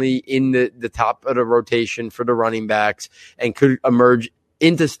definitely in the top of the rotation for the running backs and could emerge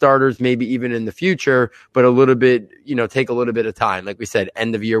into starters maybe even in the future, but a little bit, take a little bit of time. Like we said,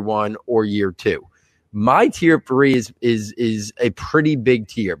 end of year 1 or year 2. My tier 3 is a pretty big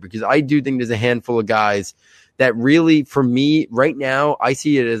tier, because I do think there's a handful of guys that really, for me right now, I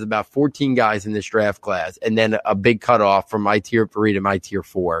see it as about 14 guys in this draft class, and then a big cutoff from my tier 3 to my tier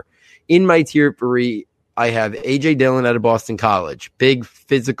 4. In my tier 3, I have A.J. Dillon out of Boston College. Big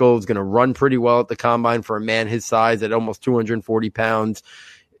physical, is going to run pretty well at the combine for a man his size at almost 240 pounds.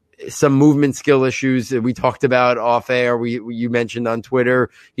 Some movement skill issues that we talked about off air. You mentioned on Twitter.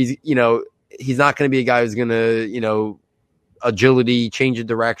 He's not going to be a guy who's going to, agility, change of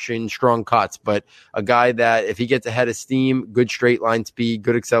direction, strong cuts, but a guy that if he gets ahead of steam, good straight line speed,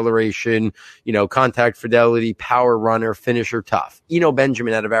 good acceleration, contact fidelity, power runner, finisher, tough. Eno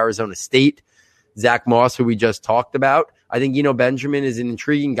Benjamin out of Arizona State. Zach Moss, who we just talked about. I think Benjamin is an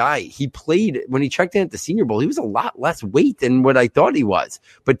intriguing guy. He played, when he checked in at the Senior Bowl, he was a lot less weight than what I thought he was.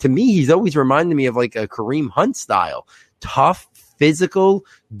 But to me, he's always reminded me of like a Kareem Hunt style. Tough, physical,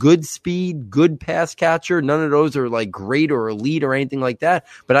 good speed, good pass catcher. None of those are like great or elite or anything like that.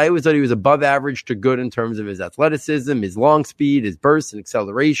 But I always thought he was above average to good in terms of his athleticism, his long speed, his burst and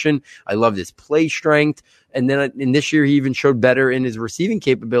acceleration. I loved his play strength. And then in this year, he even showed better in his receiving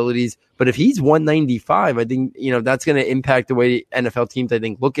capabilities. But if he's 195, I think, that's going to impact the way NFL teams, I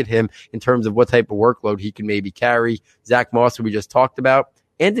think, look at him in terms of what type of workload he can maybe carry. Zach Moss, who we just talked about.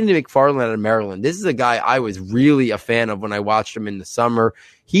 Anthony McFarland out of Maryland. This is a guy I was really a fan of when I watched him in the summer.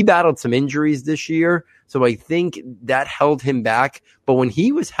 He battled some injuries this year, so I think that held him back. But when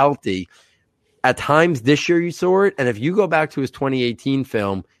he was healthy, at times this year you saw it. And if you go back to his 2018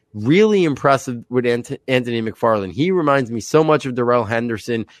 film, really impressive with Anthony McFarland. He reminds me so much of Darrell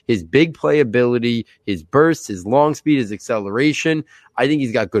Henderson, his big playability, his burst, his long speed, his acceleration. I think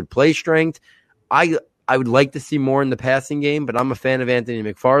he's got good play strength. I I would like to see more in the passing game, but I'm a fan of Anthony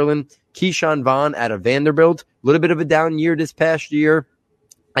McFarland. Keyshawn Vaughn out of Vanderbilt, a little bit of a down year this past year.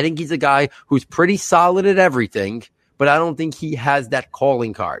 I think he's a guy who's pretty solid at everything, but I don't think he has that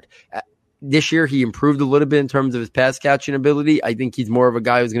calling card. This year, he improved a little bit in terms of his pass catching ability. I think he's more of a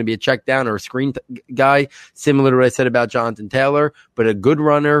guy who's going to be a check down or a screen guy, similar to what I said about Jonathan Taylor, but a good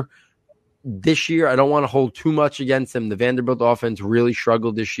runner. This year, I don't want to hold too much against him. The Vanderbilt offense really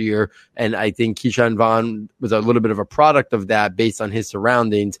struggled this year, and I think Keyshawn Vaughn was a little bit of a product of that based on his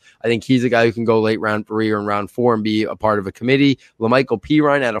surroundings. I think he's a guy who can go late round 3 or in round 4 and be a part of a committee. Lamichael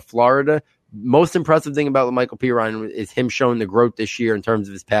Pirine out of Florida. Most impressive thing about Lamichael Pirine is him showing the growth this year in terms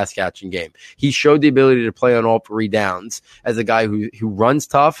of his pass catching game. He showed the ability to play on all 3 downs as a guy who runs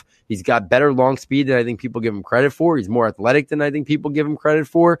tough. He's got better long speed than I think people give him credit for. He's more athletic than I think people give him credit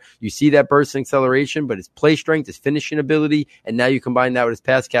for. You see that burst and acceleration, but his play strength, his finishing ability, and now you combine that with his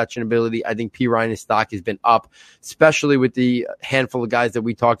pass catching ability. I think Pirine's stock has been up, especially with the handful of guys that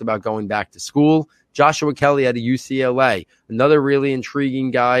we talked about going back to school. Joshua Kelly out of UCLA, another really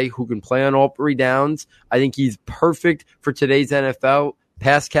intriguing guy who can play on all 3 downs. I think he's perfect for today's NFL.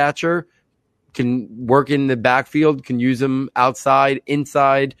 Pass catcher, can work in the backfield, can use him outside,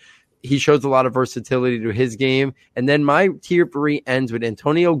 inside. He shows a lot of versatility to his game. And then my tier 3 ends with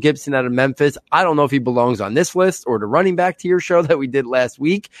Antonio Gibson out of Memphis. I don't know if he belongs on this list or the running back tier show that we did last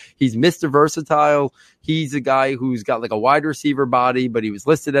week. He's Mr. Versatile. He's a guy who's got like a wide receiver body, but he was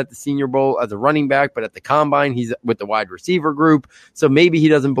listed at the Senior Bowl as a running back, but at the combine, he's with the wide receiver group. So maybe he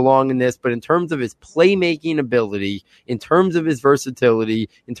doesn't belong in this, but in terms of his playmaking ability, in terms of his versatility,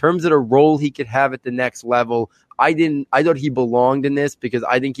 in terms of the role he could have at the next level, I thought he belonged in this because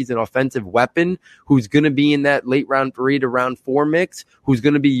I think he's an offensive weapon who's going to be in that late round 3 to round 4 mix, who's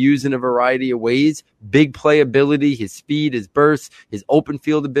going to be used in a variety of ways. Big playability, his speed, his burst, his open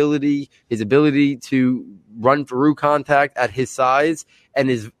field ability, his ability to run through contact at his size, and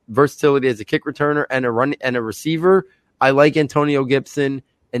his versatility as a kick returner and a receiver. I like Antonio Gibson.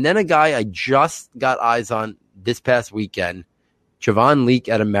 And then a guy I just got eyes on this past weekend, Javon Leake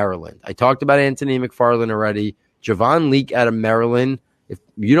out of Maryland. I talked about Anthony McFarland already. Javon Leake out of Maryland. If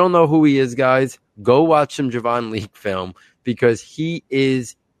you don't know who he is, guys, go watch some Javon Leake film because he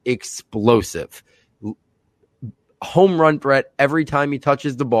is explosive. Home run threat every time he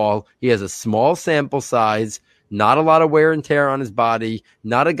touches the ball. He has a small sample size, not a lot of wear and tear on his body,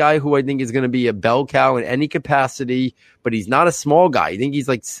 not a guy who I think is going to be a bell cow in any capacity, but he's not a small guy. I think he's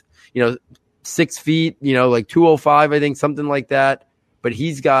like, 6 feet, like 205, I think, something like that. But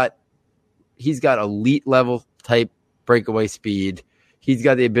he's got elite level type breakaway speed. He's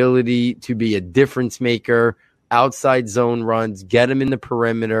got the ability to be a difference maker, outside zone runs, get him in the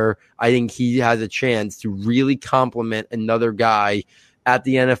perimeter. I think he has a chance to really complement another guy at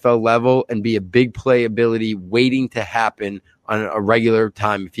the NFL level and be a big play ability waiting to happen on a regular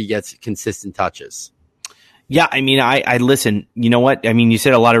time if he gets consistent touches. Yeah, I mean, I listen, you know what? I mean, you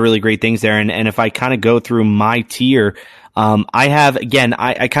said a lot of really great things there. And if I kind of go through my tier, I have, again,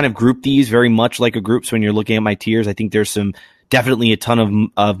 I kind of group these very much like a group. So when you're looking at my tiers, I think there's definitely a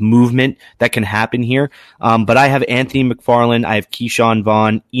ton of movement that can happen here. But I have Anthony McFarland, I have Keyshawn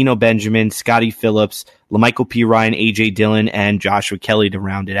Vaughn, Eno Benjamin, Scotty Phillips, Lamichael Pirine, AJ Dillon, and Joshua Kelly to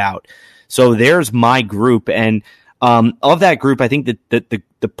round it out. So there's my group. And of that group, I think that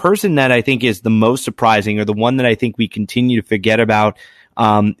the person that I think is the most surprising, or the one that I think we continue to forget about,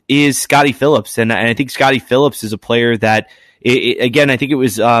 is Scotty Phillips. And I think Scotty Phillips is a player that, again, I think it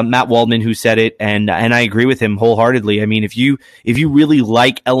was Matt Waldman who said it, and I agree with him wholeheartedly. I mean, if you really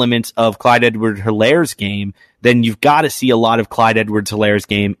like elements of Clyde Edwards-Hilaire's game, then you've got to see a lot of Clyde Edwards-Hilaire's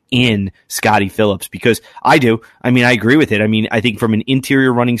game in Scotty Phillips, because I do. I mean, I agree with it. I mean, I think from an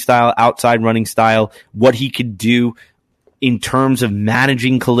interior running style, outside running style, what he could do in terms of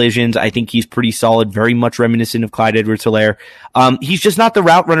managing collisions, I think he's pretty solid, very much reminiscent of Clyde Edwards-Hilaire. He's just not the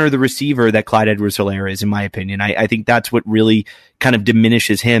route runner, the receiver that Clyde Edwards-Hilaire is, in my opinion. I think that's what really kind of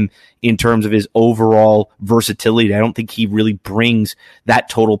diminishes him in terms of his overall versatility. I don't think he really brings that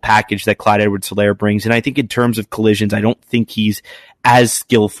total package that Clyde Edwards-Hilaire brings. And I think in terms of collisions, I don't think he's as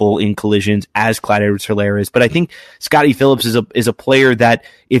skillful in collisions as Clyde Edwards-Hilaire is. But I think Scotty Phillips is a player that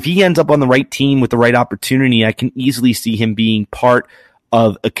if he ends up on the right team with the right opportunity, I can easily see him being part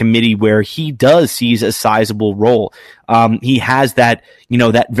of a committee where he does seize a sizable role. He has that,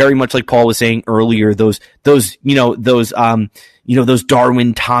 that very much like Paul was saying earlier, those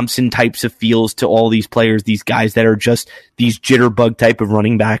Darwin Thompson types of feels to all these players, these guys that are just these jitterbug type of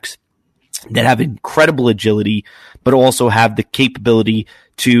running backs that have incredible agility, but also have the capability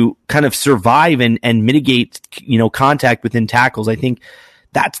to kind of survive and mitigate, contact within tackles. I think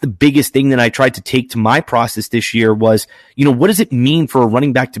that's the biggest thing that I tried to take to my process this year was, what does it mean for a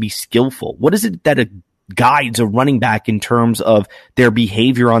running back to be skillful? What is it that guides a running back in terms of their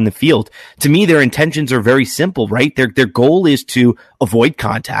behavior on the field? To me, their intentions are very simple, right? Their goal is to avoid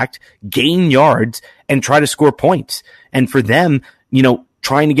contact, gain yards, and try to score points. And for them,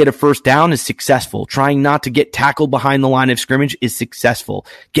 trying to get a first down is successful. Trying not to get tackled behind the line of scrimmage is successful.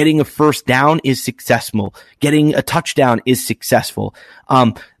 Getting a first down is successful. Getting a touchdown is successful.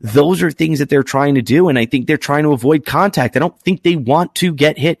 Those are things that they're trying to do, and I think they're trying to avoid contact. I don't think they want to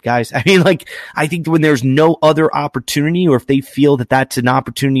get hit, guys. I mean, I think when there's no other opportunity, or if they feel that that's an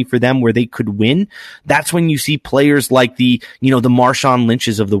opportunity for them where they could win, that's when you see players like the Marshawn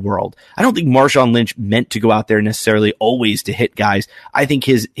Lynches of the world. I don't think Marshawn Lynch meant to go out there necessarily always to hit guys. I think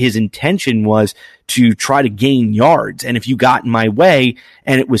his intention was to try to gain yards. And if you got in my way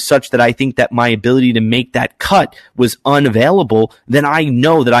and it was such that I think that my ability to make that cut was unavailable, then I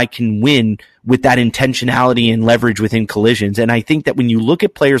know that I can win with that intentionality and leverage within collisions. And I think that when you look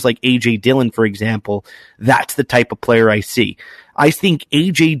at players like A.J. Dillon, for example, that's the type of player I see. I think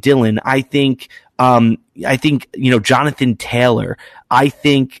A.J. Dillon, I think Jonathan Taylor, I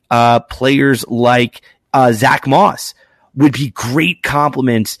think players like Zach Moss would be great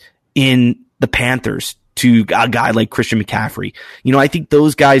compliments in the Panthers to a guy like Christian McCaffrey. I think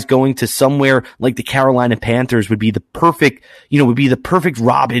those guys going to somewhere like the Carolina Panthers would be the perfect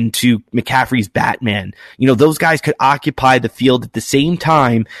Robin to McCaffrey's Batman. Those guys could occupy the field at the same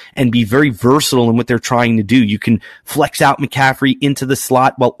time and be very versatile in what they're trying to do. You can flex out McCaffrey into the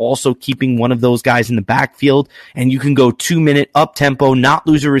slot while also keeping one of those guys in the backfield, and you can go 2-minute up tempo, not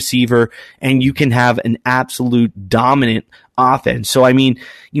lose a receiver, and you can have an absolute dominant offense. So, I mean,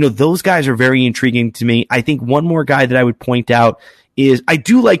 those guys are very intriguing to me. I think one more guy that I would point out is I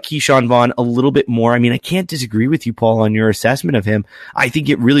do like Keyshawn Vaughn a little bit more. I mean, I can't disagree with you, Paul, on your assessment of him. I think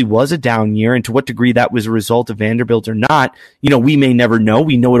it really was a down year, and to what degree that was a result of Vanderbilt or not, we may never know.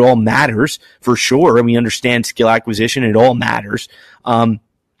 We know it all matters for sure, and we understand skill acquisition. It all matters.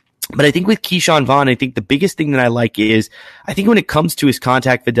 But I think with Keyshawn Vaughn, I think the biggest thing that I like is I think when it comes to his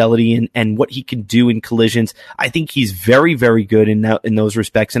contact fidelity and what he can do in collisions, I think he's very, very good in those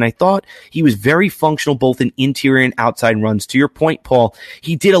respects. And I thought he was very functional both in interior and outside runs. To your point, Paul,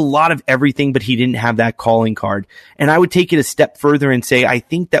 he did a lot of everything, but he didn't have that calling card. And I would take it a step further and say I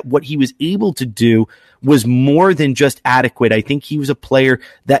think that what he was able to do was more than just adequate. I think he was a player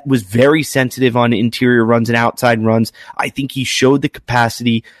that was very sensitive on interior runs and outside runs. I think he showed the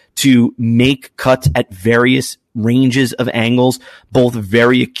capacity to make cuts at various ranges of angles, both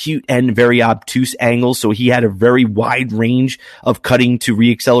very acute and very obtuse angles. So he had a very wide range of cutting to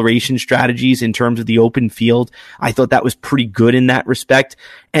reacceleration strategies in terms of the open field. I thought that was pretty good in that respect.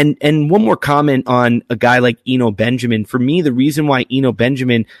 And one more comment on a guy like Eno Benjamin. For me, the reason why Eno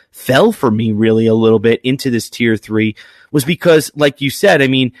Benjamin fell for me really a little bit into this tier 3 was because, like you said, I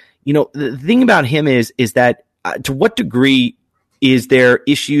mean, the thing about him is that to what degree is there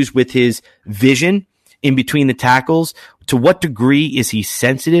issues with his vision in between the tackles? To what degree is he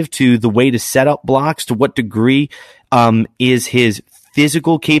sensitive to the way to set up blocks? To what degree is his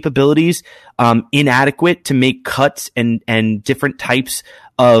physical capabilities inadequate to make cuts and different types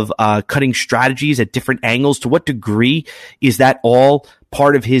of cutting strategies at different angles? To what degree is that all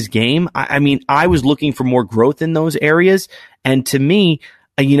part of his game? I mean, I was looking for more growth in those areas, and to me,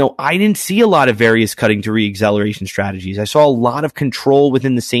 I didn't see a lot of various cutting to reacceleration strategies. I saw a lot of control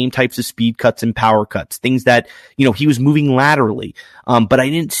within the same types of speed cuts and power cuts, things that, he was moving laterally. But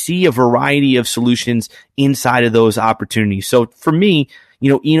I didn't see a variety of solutions inside of those opportunities. So for me,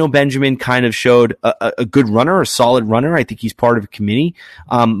 Eno Benjamin kind of showed a good runner, a solid runner. I think he's part of a committee.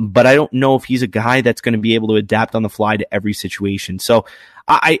 But I don't know if he's a guy that's going to be able to adapt on the fly to every situation. So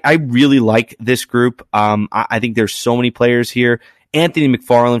I really like this group. I think there's so many players here. Anthony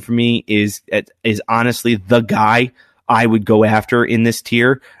McFarland for me is honestly the guy I would go after in this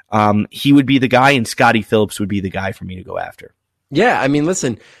tier. He would be the guy, and Scotty Phillips would be the guy for me to go after. Yeah, I mean,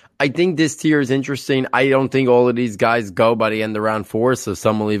 listen, I think this tier is interesting. I don't think all of these guys go by the end of round 4, so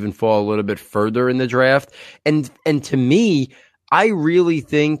some will even fall a little bit further in the draft. And to me, I really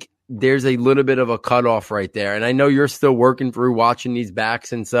think there's a little bit of a cutoff right there. And I know you're still working through watching these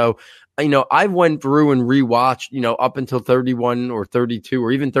backs, and so I went through and rewatched, up until 31 or 32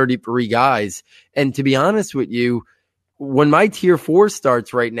 or even 33 guys. And to be honest with you, when my tier 4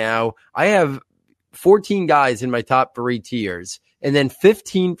 starts right now, I have 14 guys in my top 3 tiers. And then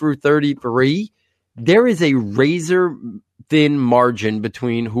 15 through 33, there is a razor thin margin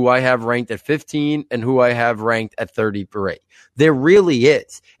between who I have ranked at 15 and who I have ranked at 33. There really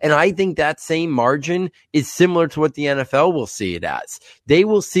is. And I think that same margin is similar to what the NFL will see it as. They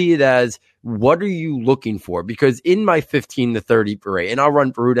will see it as, what are you looking for? Because in my 15 to 30 parade, and I'll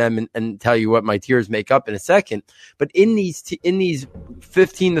run through them and tell you what my tiers make up in a second, but in these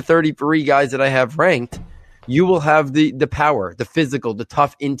 15 to 30 parade guys that I have ranked, you will have the power, the physical, the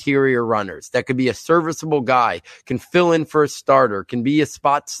tough interior runners. That could be a serviceable guy, can fill in for a starter, can be a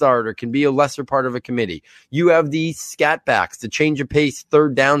spot starter, can be a lesser part of a committee. You have the scat backs, the change of pace,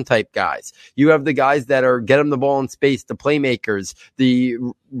 third down type guys. You have the guys that are get them the ball in space, the playmakers, the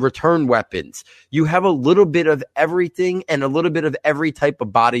return weapons. You have a little bit of everything and a little bit of every type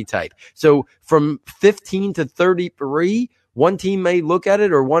of body type. So from 15 to 33, one team may look at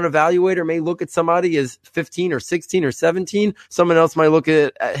it, or one evaluator may look at somebody as 15 or 16 or 17. Someone else might look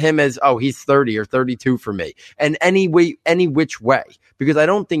at him as, oh, he's 30 or 32 for me. And any which way, because I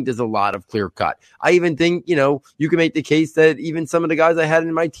don't think there's a lot of clear cut. I even think, you can make the case that even some of the guys I had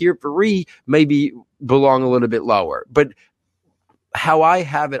in my tier 3 maybe belong a little bit lower. But how I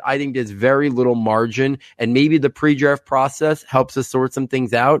have it, I think there's very little margin, and maybe the pre-draft process helps us sort some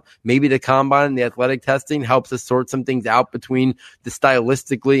things out. Maybe the combine and the athletic testing helps us sort some things out between the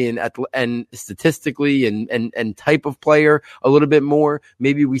stylistically and statistically and type of player a little bit more.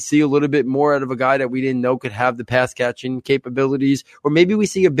 Maybe we see a little bit more out of a guy that we didn't know could have the pass catching capabilities, or maybe we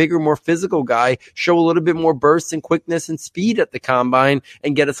see a bigger, more physical guy show a little bit more burst and quickness and speed at the combine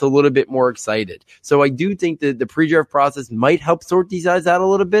and get us a little bit more excited. So I do think that the pre-draft process might help sort these guys out a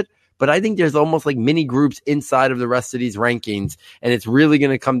little bit, but I think there's almost like mini groups inside of the rest of these rankings, and it's really going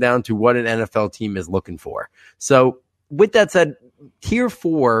to come down to what an NFL team is looking for. So with that said, tier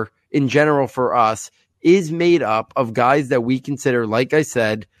 4 in general for us is made up of guys that we consider, like I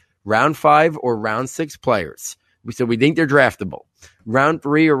said, round 5 or round 6 players. So we think they're draftable. Round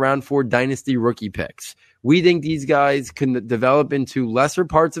 3 or round 4 dynasty rookie picks. We think these guys can develop into lesser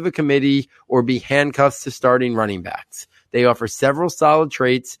parts of a committee or be handcuffs to starting running backs. They offer several solid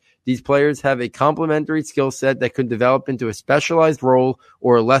traits. These players have a complementary skill set that could develop into a specialized role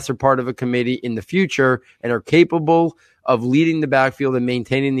or a lesser part of a committee in the future, and are capable of leading the backfield and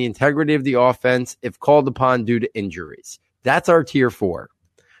maintaining the integrity of the offense if called upon due to injuries. That's our tier 4.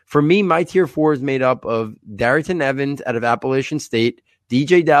 For me, my tier 4 is made up of Darrynton Evans out of Appalachian State,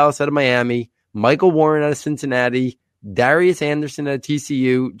 DJ Dallas out of Miami, Michael Warren out of Cincinnati, Darius Anderson out of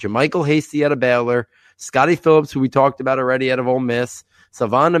TCU, JaMycal Hasty out of Baylor, Scotty Phillips, who we talked about already, out of Ole Miss,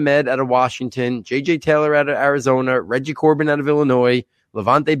 Salvon Ahmed out of Washington, J.J. Taylor out of Arizona, Reggie Corbin out of Illinois,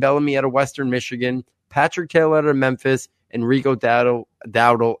 Levante Bellamy out of Western Michigan, Patrick Taylor out of Memphis, and Rico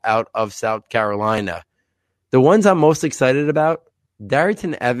Dowdle out of South Carolina. The ones I'm most excited about,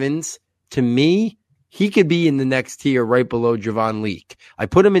 Darrynton Evans, to me, he could be in the next tier right below Javon Leake. I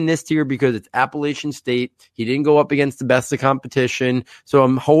put him in this tier because it's Appalachian State. He didn't go up against the best of competition, so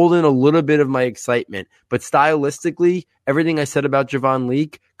I'm holding a little bit of my excitement. But stylistically, everything I said about Javon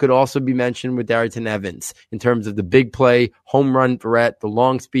Leake could also be mentioned with Darrynton Evans in terms of the big play, home run threat, the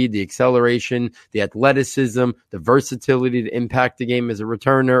long speed, the acceleration, the athleticism, the versatility to impact the game as a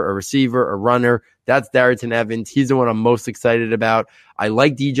returner, a receiver, a runner. That's Darrynton Evans. He's the one I'm most excited about. I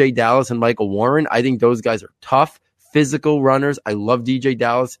like DJ Dallas and Michael Warren. I think those guys are tough, physical runners. I love DJ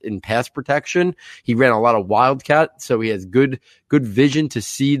Dallas in pass protection. He ran a lot of wildcat, so he has good vision to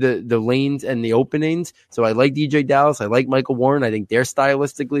see the lanes and the openings. So I like DJ Dallas. I like Michael Warren. I think they're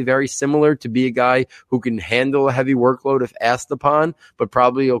stylistically very similar to be a guy who can handle a heavy workload if asked upon, but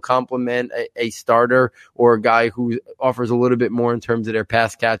probably will complement a starter or a guy who offers a little bit more in terms of their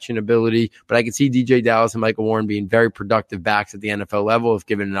pass catching ability. But I can see DJ Dallas and Michael Warren being very productive backs at the NFL level if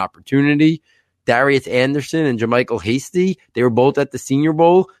given an opportunity. Darius Anderson and JaMycal Hasty, they were both at the Senior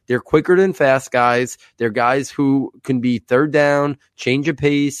Bowl. They're quicker than fast guys. They're guys who can be third down, change of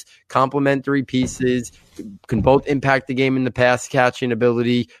pace, complementary pieces, can both impact the game in the pass catching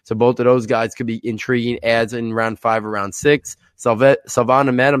ability. So both of those guys could be intriguing adds in round 5 or round 6. Salvon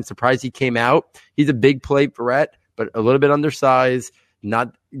Ahmed, I'm surprised he came out. He's a big play threat, but a little bit undersized.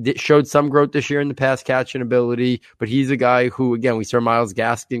 Showed some growth this year in the pass catching ability, but he's a guy who, again, we saw Myles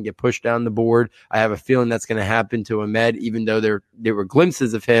Gaskin get pushed down the board. I have a feeling that's going to happen to Ahmed, even though there were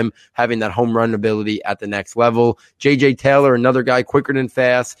glimpses of him having that home run ability at the next level. J.J. Taylor, another guy quicker than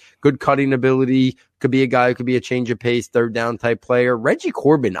fast, good cutting ability, could be a guy who could be a change of pace, third down type player. Reggie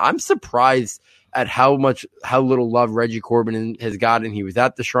Corbin, I'm surprised at how little love Reggie Corbin has gotten. He was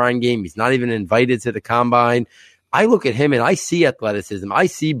at the Shrine game. He's not even invited to the combine. I look at him and I see athleticism, I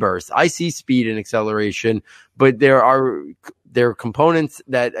see burst, I see speed and acceleration, but there are components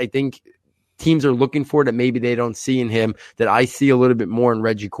that I think teams are looking for that maybe they don't see in him that I see a little bit more in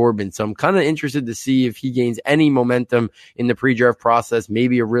Reggie Corbin. So I'm kind of interested to see if he gains any momentum in the pre-draft process.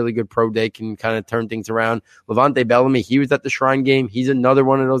 Maybe a really good pro day can kind of turn things around. Levante Bellamy, he was at the Shrine game. He's another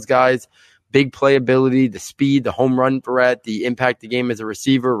one of those guys. Big playability, the speed, the home run threat, the impact the game as a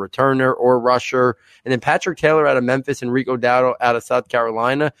receiver, returner, or rusher. And then Patrick Taylor out of Memphis and Rico Dowdle out of South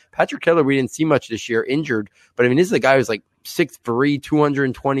Carolina. Patrick Taylor, we didn't see much this year, injured. But I mean, this is a guy who's like 6'3",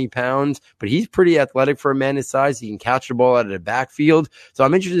 220 pounds, but he's pretty athletic for a man his size. He can catch the ball out of the backfield. So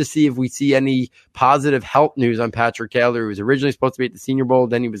I'm interested to see if we see any positive health news on Patrick Taylor, who was originally supposed to be at the Senior Bowl.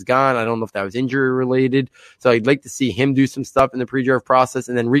 Then he was gone. I don't know if that was injury related. So I'd like to see him do some stuff in the pre-draft process.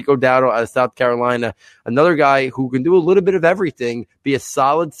 And then Rico Dowdle out of South Carolina, another guy who can do a little bit of everything, be a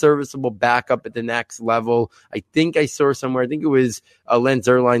solid, serviceable backup at the next level. I think I saw somewhere, I think it was Len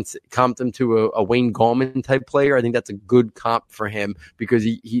Zerline comped him to a Wayne Gallman type player. I think that's a good comp for him because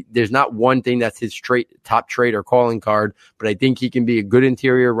he there's not one thing that's his top trait or calling card, but I think he can be a good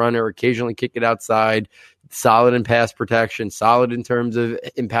interior runner, occasionally kick it outside, solid in pass protection, solid in terms of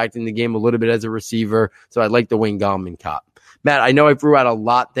impacting the game a little bit as a receiver. So I like the Wayne Gallman comp. Matt, I know I threw out a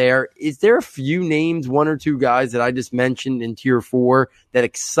lot there. Is there a few names, one or two guys that I just mentioned in tier 4 that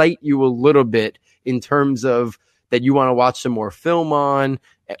excite you a little bit in terms of that you want to watch some more film on,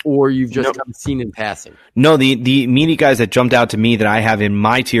 or you've just kind of seen in passing? No, the immediate guys that jumped out to me that I have in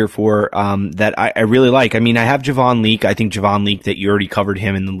my tier 4 that I really like. I mean, I have Javon Leake. I think Javon Leake, that you already covered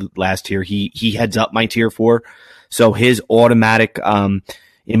him in the last tier. He heads up my tier 4. So his automatic,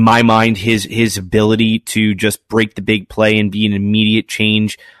 in my mind, his ability to just break the big play and be an immediate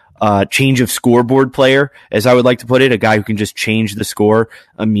change of scoreboard player, as I would like to put it, a guy who can just change the score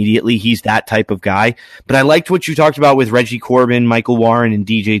immediately. He's that type of guy. But I liked what you talked about with Reggie Corbin, Michael Warren, and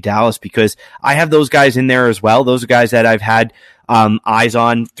DJ Dallas, because I have those guys in there as well. Those are guys that I've had eyes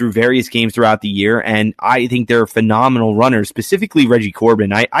on through various games throughout the year, and I think they're phenomenal runners, specifically Reggie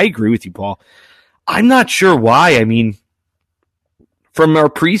Corbin. I agree with you, Paul. I'm not sure why. I mean, from our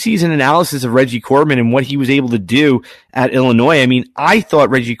preseason analysis of Reggie Corbin and what he was able to do at Illinois, I mean, I thought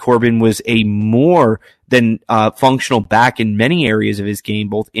Reggie Corbin was a more than functional back in many areas of his game,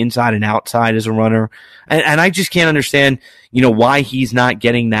 both inside and outside as a runner. And I just can't understand, why he's not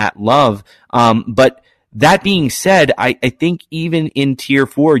getting that love. But that being said, I think even in tier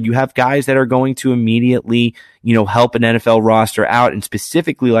 4, you have guys that are going to immediately, help an NFL roster out. And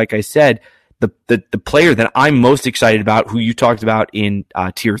specifically, like I said, the player that I'm most excited about, who you talked about in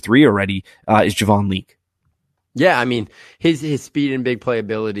tier 3 already, is Javon Leake. Yeah, I mean, his speed and big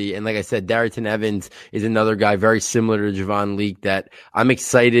playability. And like I said, Darrynton Evans is another guy very similar to Javon Leake that I'm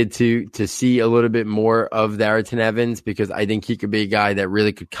excited to see a little bit more of Darrynton Evans, because I think he could be a guy that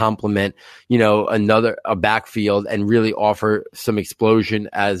really could complement, a backfield and really offer some explosion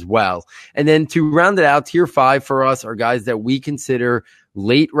as well. And then to round it out, tier 5 for us are guys that we consider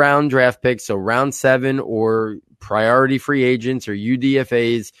late round draft picks. So round 7 or priority free agents or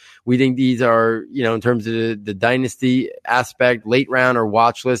UDFAs. We think these are, in terms of the dynasty aspect, late round or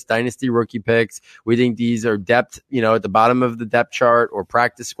watch list dynasty rookie picks. We think these are depth, at the bottom of the depth chart or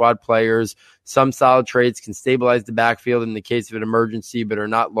practice squad players. Some solid trades can stabilize the backfield in the case of an emergency, but are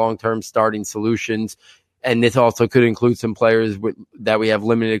not long-term starting solutions. And this also could include some players that we have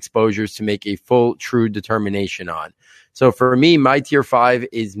limited exposures to make a full, true determination on. So for me, my tier 5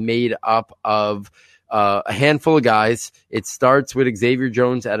 is made up of a handful of guys. It starts with Xavier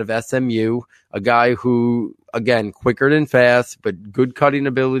Jones out of SMU, a guy who, again, quicker than fast, but good cutting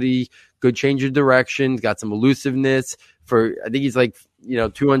ability, good change of direction, got some elusiveness. I think he's like,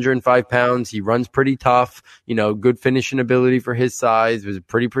 205 pounds. He runs pretty tough, good finishing ability for his size, was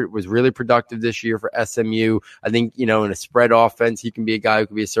really productive this year for SMU. I think, in a spread offense, he can be a guy who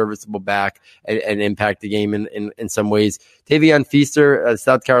can be a serviceable back and impact the game in some ways. Tavion Feaster,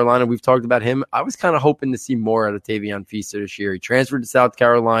 South Carolina, we've talked about him. I was kind of hoping to see more out of Tavion Feaster this year. He transferred to South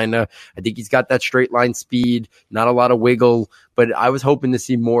Carolina. I think he's got that straight line speed, not a lot of wiggle, but I was hoping to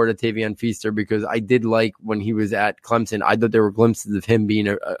see more to Tavion Feaster because I did like when he was at Clemson. I thought there were glimpses of him being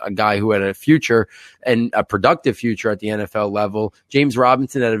a guy who had a future and a productive future at the NFL level. James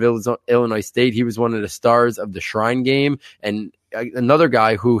Robinson out of Illinois State, he was one of the stars of the Shrine game, and another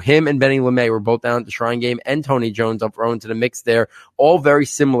guy who him and Benny LeMay were both down at the Shrine game, and Tony Jones up thrown into the mix there. All very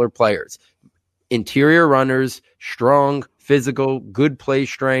similar players. Interior runners, strong, physical, good play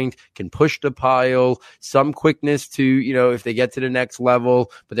strength, can push the pile, some quickness to, if they get to the next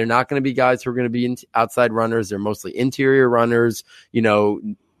level, but they're not going to be guys who are going to be outside runners. They're mostly interior runners,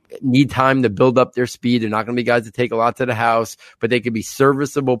 need time to build up their speed. They're not going to be guys that take a lot to the house, but they could be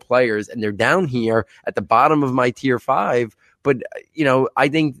serviceable players. And they're down here at the bottom of my tier 5. But, I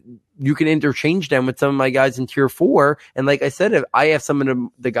think you can interchange them with some of my guys in tier 4. And like I said, if I have some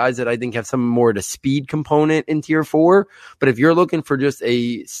of the guys that I think have some more of the speed component in tier 4. But if you're looking for just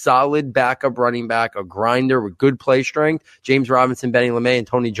a solid backup running back, a grinder with good play strength, James Robinson, Benny LeMay, and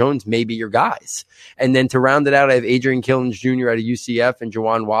Tony Jones may be your guys. And then to round it out, I have Adrian Killins Jr. out of UCF and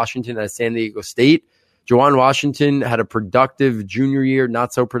Juwan Washington out of San Diego State. Juwan Washington had a productive junior year,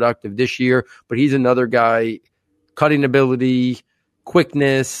 not so productive this year, but he's another guy, cutting ability,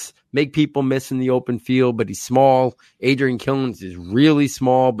 quickness, make people miss in the open field, but he's small. Adrian Killins is really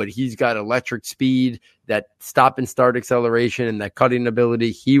small, but he's got electric speed, that stop and start acceleration, and that cutting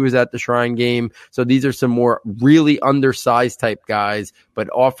ability. He was at the Shrine game. So these are some more really undersized type guys, but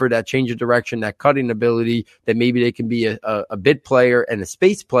offer that change of direction, that cutting ability, that maybe they can be a bit player and a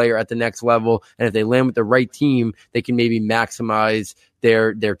space player at the next level. And if they land with the right team, they can maybe maximize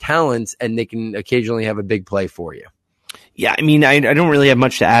their talents, and they can occasionally have a big play for you. Yeah, I mean, I don't really have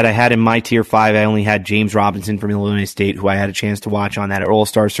much to add. I had in my tier 5, I only had James Robinson from Illinois State, who I had a chance to watch on that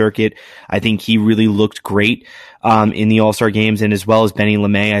All-Star circuit. I think he really looked great in the All-Star games, and as well as Benny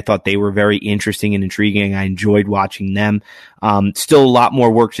LeMay. I thought they were very interesting and intriguing. I enjoyed watching them. Still a lot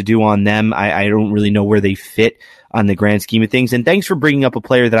more work to do on them. I don't really know where they fit on the grand scheme of things. And thanks for bringing up a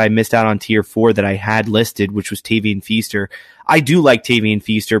player that I missed out on tier 4 that I had listed, which was Tavian Feaster. I do like Tavian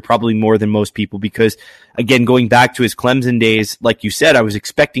Feaster probably more than most people because, again, going back to his Clemson days, like you said, I was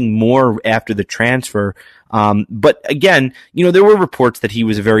expecting more after the transfer. But again, there were reports that he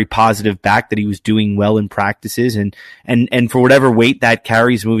was a very positive back, that he was doing well in practices, and for whatever weight that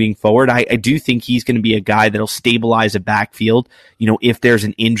carries moving forward, I do think he's going to be a guy that'll stabilize a backfield. If there's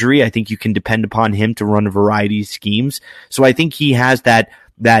an injury, I think you can depend upon him to run a variety of schemes. So I think he has that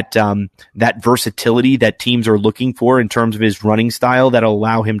versatility that teams are looking for in terms of his running style that'll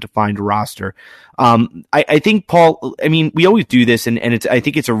allow him to find a roster. I think, Paul, I mean, we always do this, and I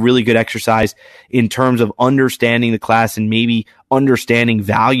think it's a really good exercise in terms of understanding the class and maybe understanding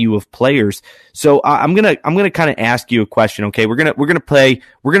value of players. So I'm gonna kind of ask you a question. Okay, we're gonna play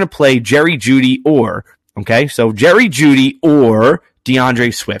Jerry Jeudy or, okay, so Jerry Jeudy or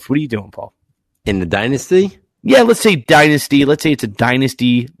DeAndre Swift. What are you doing, Paul? In the dynasty? Yeah, let's say dynasty. Let's say it's a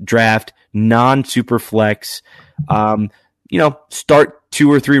dynasty draft, non-super flex. Start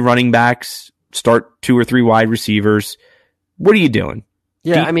 2 or 3 running backs, start 2 or 3 wide receivers. What are you doing?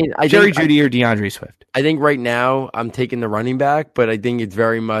 Yeah, Jerry Jeudy or DeAndre Swift? I think right now I'm taking the running back, but I think it's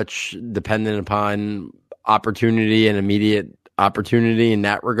very much dependent upon opportunity and immediate opportunity in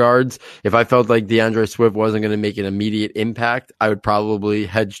that regards. If I felt like DeAndre Swift wasn't going to make an immediate impact, I would probably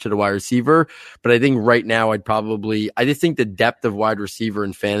hedge to the wide receiver. But I think right now I just think the depth of wide receiver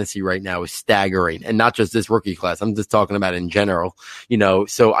in fantasy right now is staggering, and not just this rookie class. I'm just talking about in general,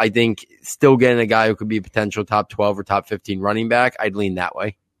 so I think still getting a guy who could be a potential top 12 or top 15 running back, I'd lean that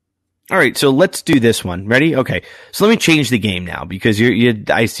way. All right, so let's do this one. Ready? Okay. So let me change the game now because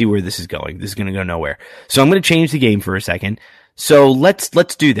I see where this is going. This is going to go nowhere. So I'm going to change the game for a second. So let's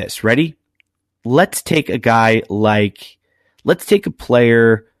do this. Ready? Let's take a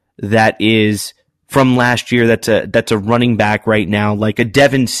player that is from last year that's a running back right now, like a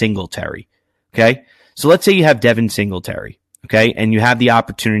Devin Singletary. Okay? So let's say you have Devin Singletary, okay? And you have the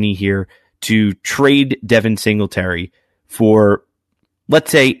opportunity here to trade Devin Singletary for, let's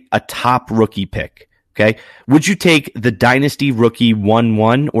say, a top rookie pick. Okay? Would you take the dynasty rookie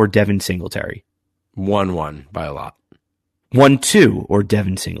 1-1 or Devin Singletary? 1-1 by a lot. 1-2 or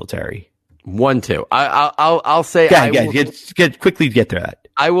Devin Singletary? 1-2. I'll say. Quickly get through that.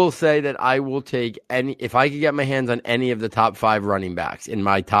 I will say that I will take if I could get my hands on any of the top 5 running backs in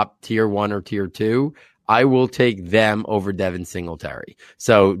my top tier 1 or tier 2, I will take them over Devin Singletary.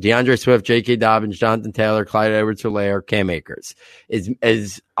 So DeAndre Swift, J.K. Dobbins, Jonathan Taylor, Clyde Edwards-Helaire, Cam Akers.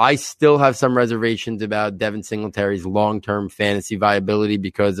 As I still have some reservations about Devin Singletary's long-term fantasy viability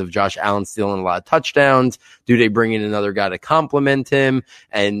because of Josh Allen stealing a lot of touchdowns. Do they bring in another guy to complement him?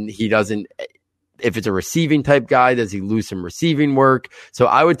 And he doesn't. If it's a receiving type guy, does he lose some receiving work? So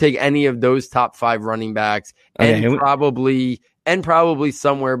I would take any of those top 5 running backs, and probably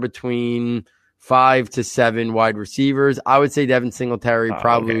somewhere between 5 to 7 wide receivers. I would say Devin Singletary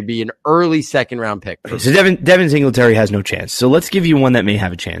would be an early second round pick. So Devin Singletary has no chance. So let's give you one that may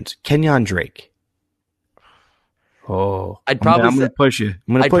have a chance. Kenyon Drake. Oh, I'm going to push you.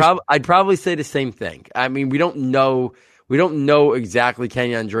 I'd probably say the same thing. I mean, we don't know exactly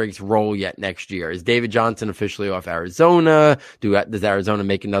Kenyon Drake's role yet next year. Is David Johnson officially off Arizona? Does Arizona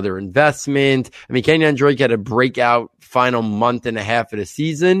make another investment? I mean, Kenyon Drake had a breakout final month and a half of the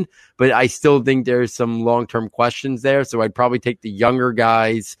season, but I still think there's some long-term questions there. So I'd probably take the younger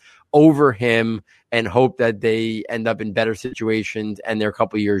guys over him and hope that they end up in better situations and they're a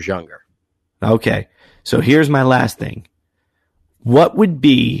couple years younger. Okay. So here's my last thing. What would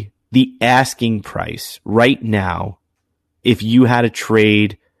be the asking price right now if you had to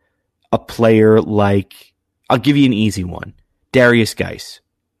trade a player like, I'll give you an easy one, Darius Geis?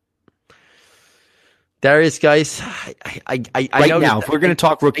 Darius Geis, I know now, if we're going to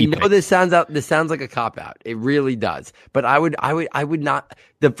talk rookie, I know this sounds like a cop out. It really does. But I would not.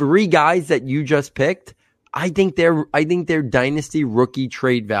 The three guys that you just picked, I think their dynasty rookie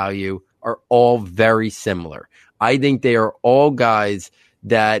trade value are all very similar. I think they are all guys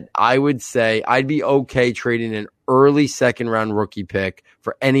that I would say I'd be okay trading an early second round rookie pick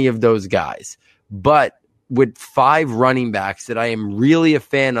for any of those guys. But with 5 running backs that I am really a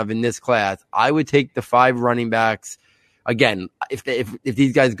fan of in this class, I would take the 5 running backs. Again, if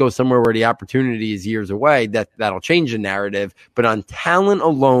these guys go somewhere where the opportunity is years away, that'll change the narrative. But on talent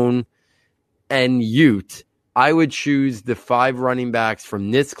alone and youth, I would choose the 5 running backs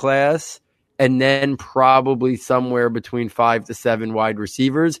from this class, and then probably somewhere between 5 to 7 wide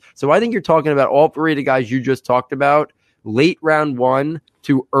receivers. So I think you're talking about all 3 of the guys you just talked about, late round 1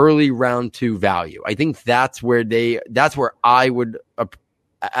 to early round 2 value. I think that's where I would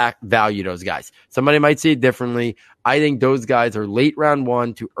value those guys. Somebody might see it differently. I think those guys are late round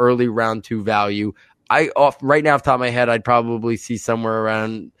 1 to early round 2 value. Right now off the top of my head, I'd probably see somewhere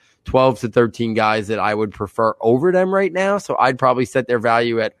around 12 to 13 guys that I would prefer over them right now. So I'd probably set their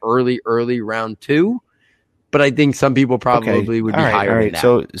value at early round 2. But I think some people probably would be higher than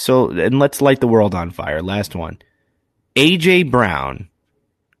that. So and let's light the world on fire. Last one. A.J. Brown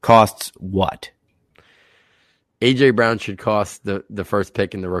costs what? A.J. Brown should cost the first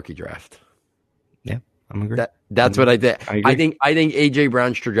pick in the rookie draft. Yeah, I'm agree. That's what I think. I think A.J.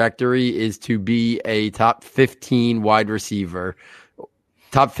 Brown's trajectory is to be a top 15 wide receiver,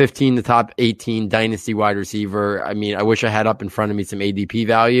 top 15 to top 18 dynasty wide receiver. I mean, I wish I had up in front of me some ADP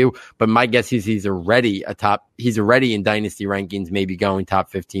value, but my guess is he's already in dynasty rankings, maybe going top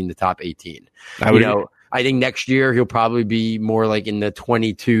 15 to top 18. I think next year he'll probably be more like in the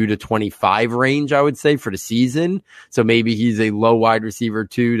 22 to 25 range, I would say, for the season. So maybe he's a low wide receiver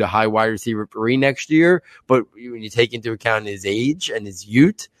 2 to high wide receiver 3 next year. But when you take into account his age and his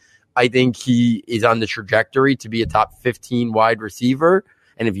youth, I think he is on the trajectory to be a top 15 wide receiver.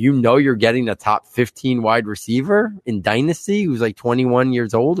 And if you know you're getting a top 15 wide receiver in Dynasty who's like 21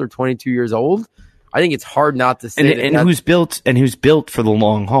 years old or 22 years old, I think it's hard not to say who's built for the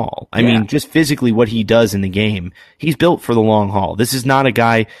long haul. I mean, just physically what he does in the game, he's built for the long haul. This is not a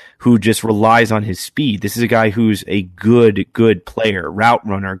guy who just relies on his speed. This is a guy who's a good player, route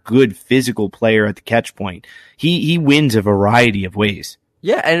runner, good physical player at the catch point. He wins a variety of ways.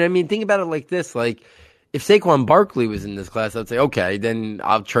 Yeah, and I mean, think about it like this, like, if Saquon Barkley was in this class, I'd say, okay, then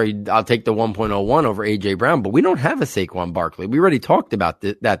I'll take the 1.01 over A.J. Brown, but we don't have a Saquon Barkley. We already talked about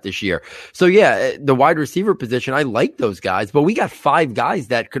that this year. So yeah, the wide receiver position, I like those guys, but we got 5 guys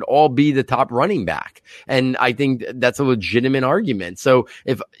that could all be the top running back. And I think that's a legitimate argument. So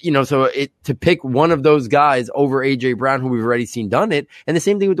to pick one of those guys over A.J. Brown, who we've already seen done it, and the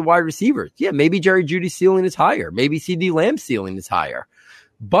same thing with the wide receivers. Yeah, maybe Jerry Jeudy's ceiling is higher. Maybe CD Lamb's ceiling is higher.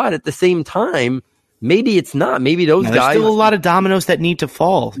 But at the same time, maybe it's not. Maybe those guys. There's still a lot of dominoes that need to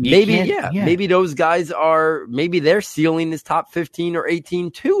fall. Maybe those guys maybe their ceiling is top 15 or 18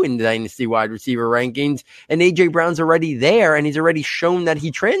 too in dynasty wide receiver rankings. And AJ Brown's already there, and he's already shown that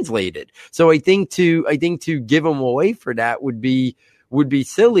he translated. So I think to give him away for that would be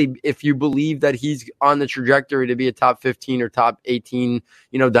silly if you believe that he's on the trajectory to be a top 15 or top 18,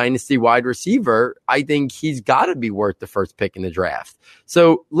 dynasty wide receiver. I think he's got to be worth the first pick in the draft.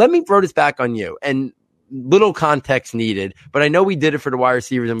 So let me throw this back on you, and little context needed, but I know we did it for the wide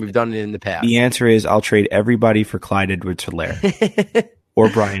receivers and we've done it in the past. The answer is I'll trade everybody for Clyde Edwards-Helaire or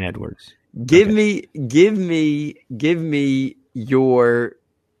Brian Edwards. Give me your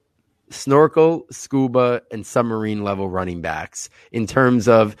snorkel, scuba, and submarine level running backs in terms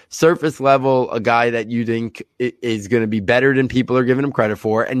of surface level, a guy that you think is going to be better than people are giving him credit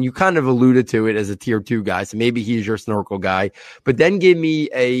for. And you kind of alluded to it as a tier 2 guy. So maybe he's your snorkel guy, but then give me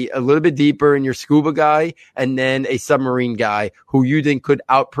a little bit deeper in your scuba guy, and then a submarine guy who you think could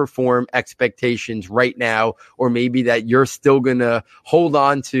outperform expectations right now, or maybe that you're still going to hold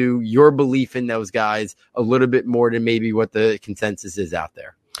on to your belief in those guys a little bit more than maybe what the consensus is out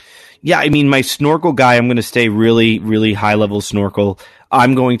there. Yeah, I mean, my snorkel guy, I'm going to stay really, really high-level snorkel. I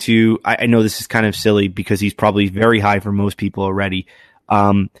know this is kind of silly because he's probably very high for most people already.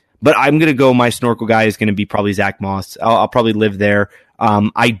 But I'm going to go, my snorkel guy is going to be probably Zach Moss. I'll probably live there.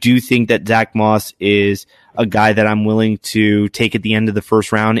 I do think that Zach Moss is a guy that I'm willing to take at the end of the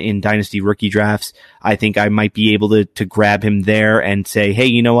first round in dynasty rookie drafts. I think I might be able to grab him there and say, hey,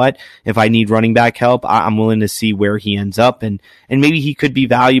 you know what? If I need running back help, I'm willing to see where he ends up, and maybe he could be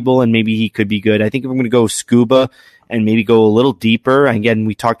valuable and maybe he could be good. I think if I'm going to go scuba and maybe go a little deeper, again,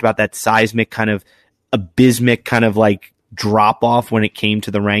 we talked about that seismic kind of abysmic kind of like drop off when it came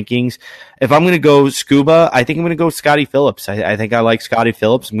to the rankings. If I'm going to go scuba, I think I'm going to go Scottie Phillips. I think I like Scottie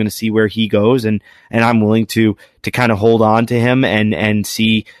Phillips. I'm going to see where he goes, and I'm willing to kind of hold on to him and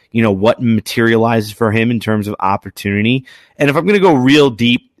see, you know, what materializes for him in terms of opportunity. And if I'm going to go real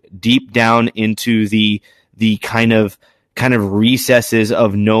deep down into the kind of recesses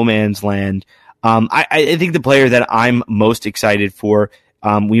of no man's land, I think the player that I'm most excited for,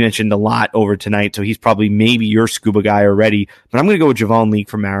 we mentioned a lot over tonight, so he's probably maybe your scuba guy already, but I'm going to go with Javon Leake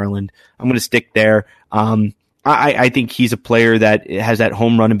from Maryland. I'm going to stick there. I think he's a player that has that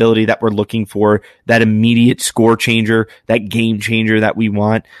home run ability that we're looking for, that immediate score changer, that game changer that we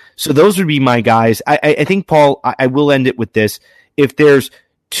want. So those would be my guys. I think, Paul, I will end it with this. If there's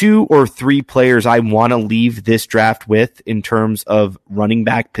 2 or 3 players I want to leave this draft with in terms of running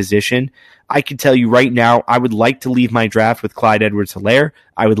back position, I can tell you right now, I would like to leave my draft with Clyde Edwards-Helaire.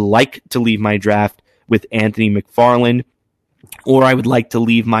 I would like to leave my draft with Anthony McFarland, or I would like to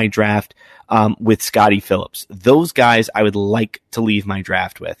leave my draft with Scottie Phillips. Those guys I would like to leave my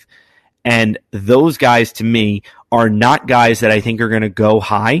draft with. And those guys, to me, are not guys that I think are going to go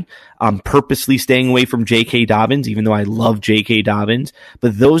high. I'm purposely staying away from J.K. Dobbins, even though I love J.K. Dobbins.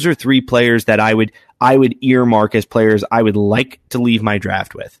 But those are 3 players that I would earmark as players I would like to leave my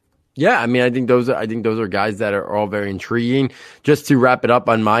draft with. Yeah, I mean, I think those are guys that are all very intriguing. Just to wrap it up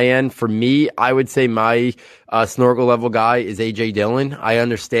on my end, for me, I would say my snorkel level guy is A.J. Dillon. I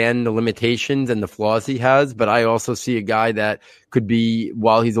understand the limitations and the flaws he has, but I also see a guy that could be,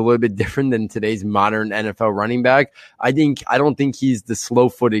 while he's a little bit different than today's modern NFL running back, I don't think he's the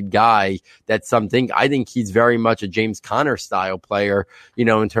slow-footed guy that some think. I think he's very much a James Conner style player, you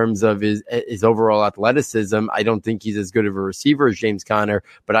know, in terms of his overall athleticism. I don't think he's as good of a receiver as James Conner,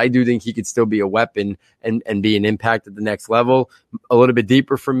 but I do think he could still be a weapon and be an impact at the next level. A little bit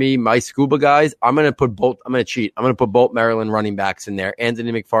deeper for me, my scuba guys, I'm going to cheat. I'm going to put both Maryland running backs in there,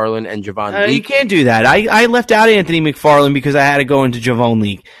 Anthony McFarland and Javon Leake. You can't do that. I left out Anthony McFarland because I had to go into Javon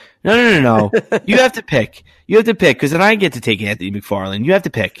Leake. No. You have to pick. Because then I get to take Anthony McFarland. You have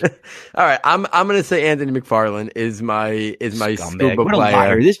to pick. All right, I'm going to say Anthony McFarland is my scuba what player. A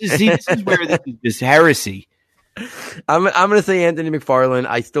liar. This is where this is just heresy. I'm going to say Anthony McFarland.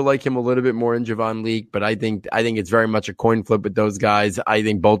 I still like him a little bit more than Javon Leake, but I think it's very much a coin flip with those guys. I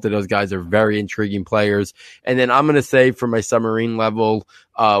think both of those guys are very intriguing players. And then I'm going to say for my submarine level,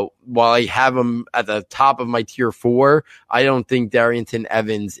 while I have him at the top of my tier 4, I don't think Darrynton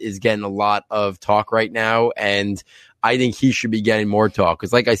Evans is getting a lot of talk right now. And I think he should be getting more talk.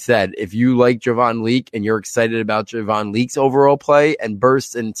 Because like I said, if you like Javon Leake and you're excited about Javon Leake's overall play and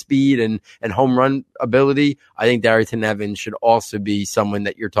burst and speed and home run ability, I think Darrynton Evans should also be someone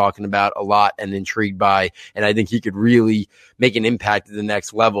that you're talking about a lot and intrigued by. And I think he could really make an impact at the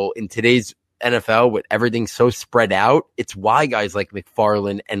next level. In today's NFL, with everything so spread out, it's why guys like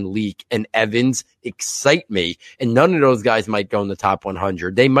McFarland and Leake and Evans excite me. And none of those guys might go in the top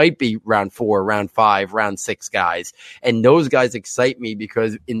 100. They might be round 4, round 5, round 6 guys. And those guys excite me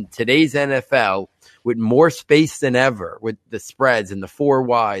because in today's NFL, with more space than ever, with the spreads and the 4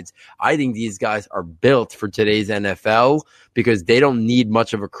 wides, I think these guys are built for today's NFL because they don't need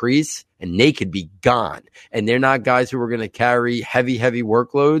much of a crease and they could be gone. And they're not guys who are going to carry heavy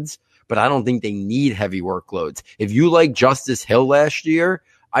workloads, but I don't think they need heavy workloads. If you like Justice Hill last year,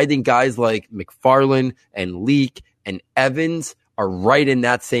 I think guys like McFarland and Leake and Evans are right in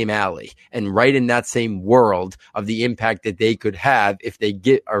that same alley and right in that same world of the impact that they could have if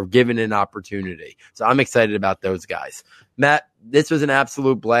they are given an opportunity. So I'm excited about those guys. Matt, this was an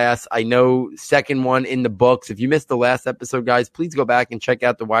absolute blast. I know second one in the books. If you missed the last episode, guys, please go back and check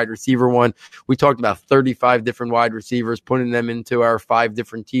out the wide receiver one. We talked about 35 different wide receivers, putting them into our 5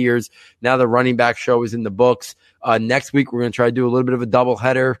 different tiers. Now the running back show is in the books. Next week, we're going to try to do a little bit of a double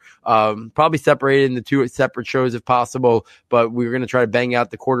header, probably separated into 2 separate shows if possible, but we're going to try to bang out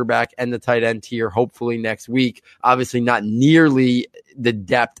the quarterback and the tight end tier hopefully next week. Obviously not nearly the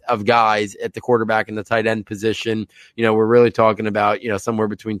depth of guys at the quarterback and the tight end position. We're really talking about, somewhere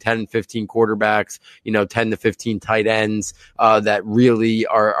between 10 and 15 quarterbacks, 10 to 15 tight ends that really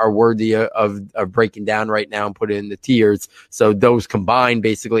are worthy of breaking down right now and put it in the tiers. So those combined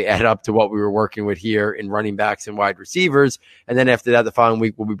basically add up to what we were working with here in running backs and wide receivers. And then after that, the following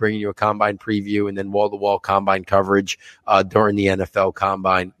week, we'll be bringing you a combine preview and then wall-to-wall combine coverage during the NFL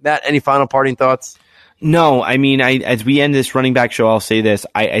combine. Matt, any final parting thoughts? No, I mean, as we end this running back show, I'll say this.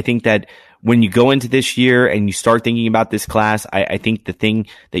 I think that when you go into this year and you start thinking about this class, I think the thing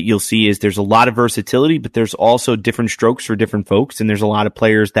that you'll see is there's a lot of versatility, but there's also different strokes for different folks. And there's a lot of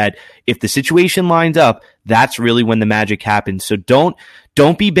players that if the situation lines up, that's really when the magic happens. So don't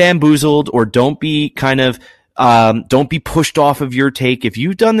be bamboozled or don't be don't be pushed off of your take. If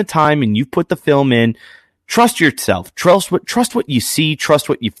you've done the time and you've put the film in, trust yourself, trust what you see, trust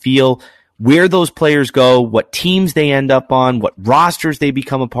what you feel. Where those players go, what teams they end up on, what rosters they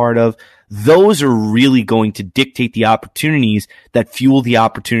become a part of, those are really going to dictate the opportunities that fuel the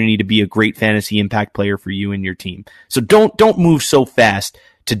opportunity to be a great fantasy impact player for you and your team. So don't move so fast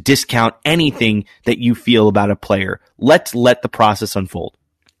to discount anything that you feel about a player. Let's let the process unfold.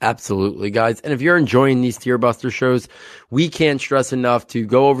 Absolutely, guys. And if you're enjoying these Tier Buster shows, we can't stress enough to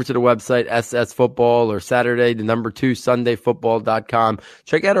go over to the website, SS Football, or Saturday, 2, SundayFootball.com.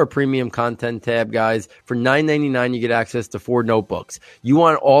 Check out our premium content tab, guys. For $9.99, you get access to 4 notebooks. You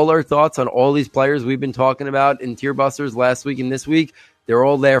want all our thoughts on all these players we've been talking about in Tier Busters last week and this week? They're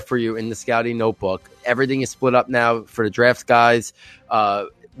all there for you in the scouting notebook. Everything is split up now for the drafts, guys. I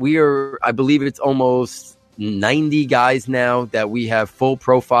believe it's almost 90 guys now that we have full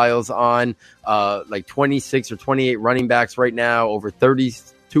profiles on, like 26 or 28 running backs right now, over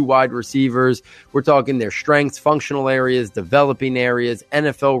 32 wide receivers. We're talking their strengths, functional areas, developing areas,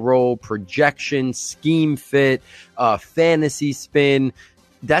 NFL role, projection, scheme fit, fantasy spin.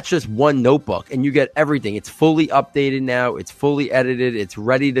 That's just one notebook, and you get everything. It's fully updated now. It's fully edited. It's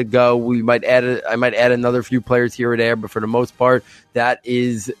ready to go. I might add another few players here or there, but for the most part, that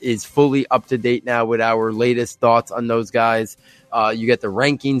is fully up to date now with our latest thoughts on those guys. You get the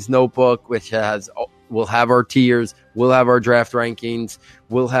rankings notebook, which we'll have our tiers, we'll have our draft rankings,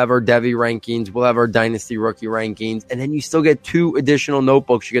 we'll have our Devy rankings, we'll have our Dynasty rookie rankings, and then you still get 2 additional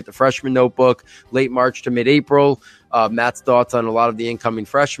notebooks. You get the freshman notebook, late March to mid-April, Matt's thoughts on a lot of the incoming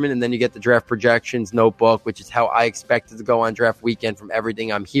freshmen, and then you get the draft projections notebook, which is how I expect it to go on draft weekend from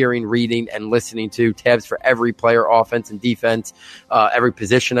everything I'm hearing, reading, and listening to. Tabs for every player, offense and defense, every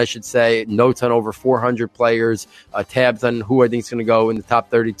position, I should say. Notes on over 400 players. Tabs on who I think is going to go in the top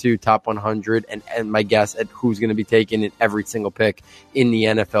 32, top 100, and my guess at who's going to be taken in every single pick in the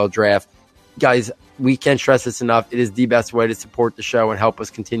NFL draft. Guys, we can't stress this enough. It is the best way to support the show and help us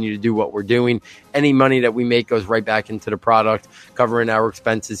continue to do what we're doing. Any money that we make goes right back into the product, covering our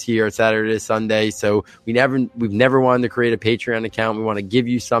expenses here Saturday to Sunday. So we've never wanted to create a Patreon account. We want to give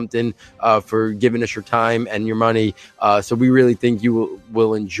you something for giving us your time and your money. So we really think you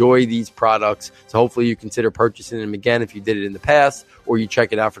will enjoy these products. So hopefully you consider purchasing them again if you did it in the past, or you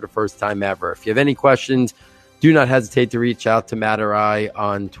check it out for the first time ever. If you have any questions, do not hesitate to reach out to Matt or I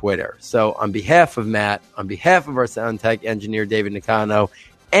on Twitter. So on behalf of Matt, on behalf of our sound tech engineer, David Nicano,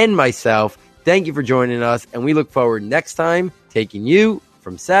 and myself, thank you for joining us. And we look forward next time taking you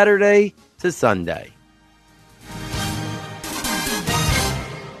from Saturday to Sunday.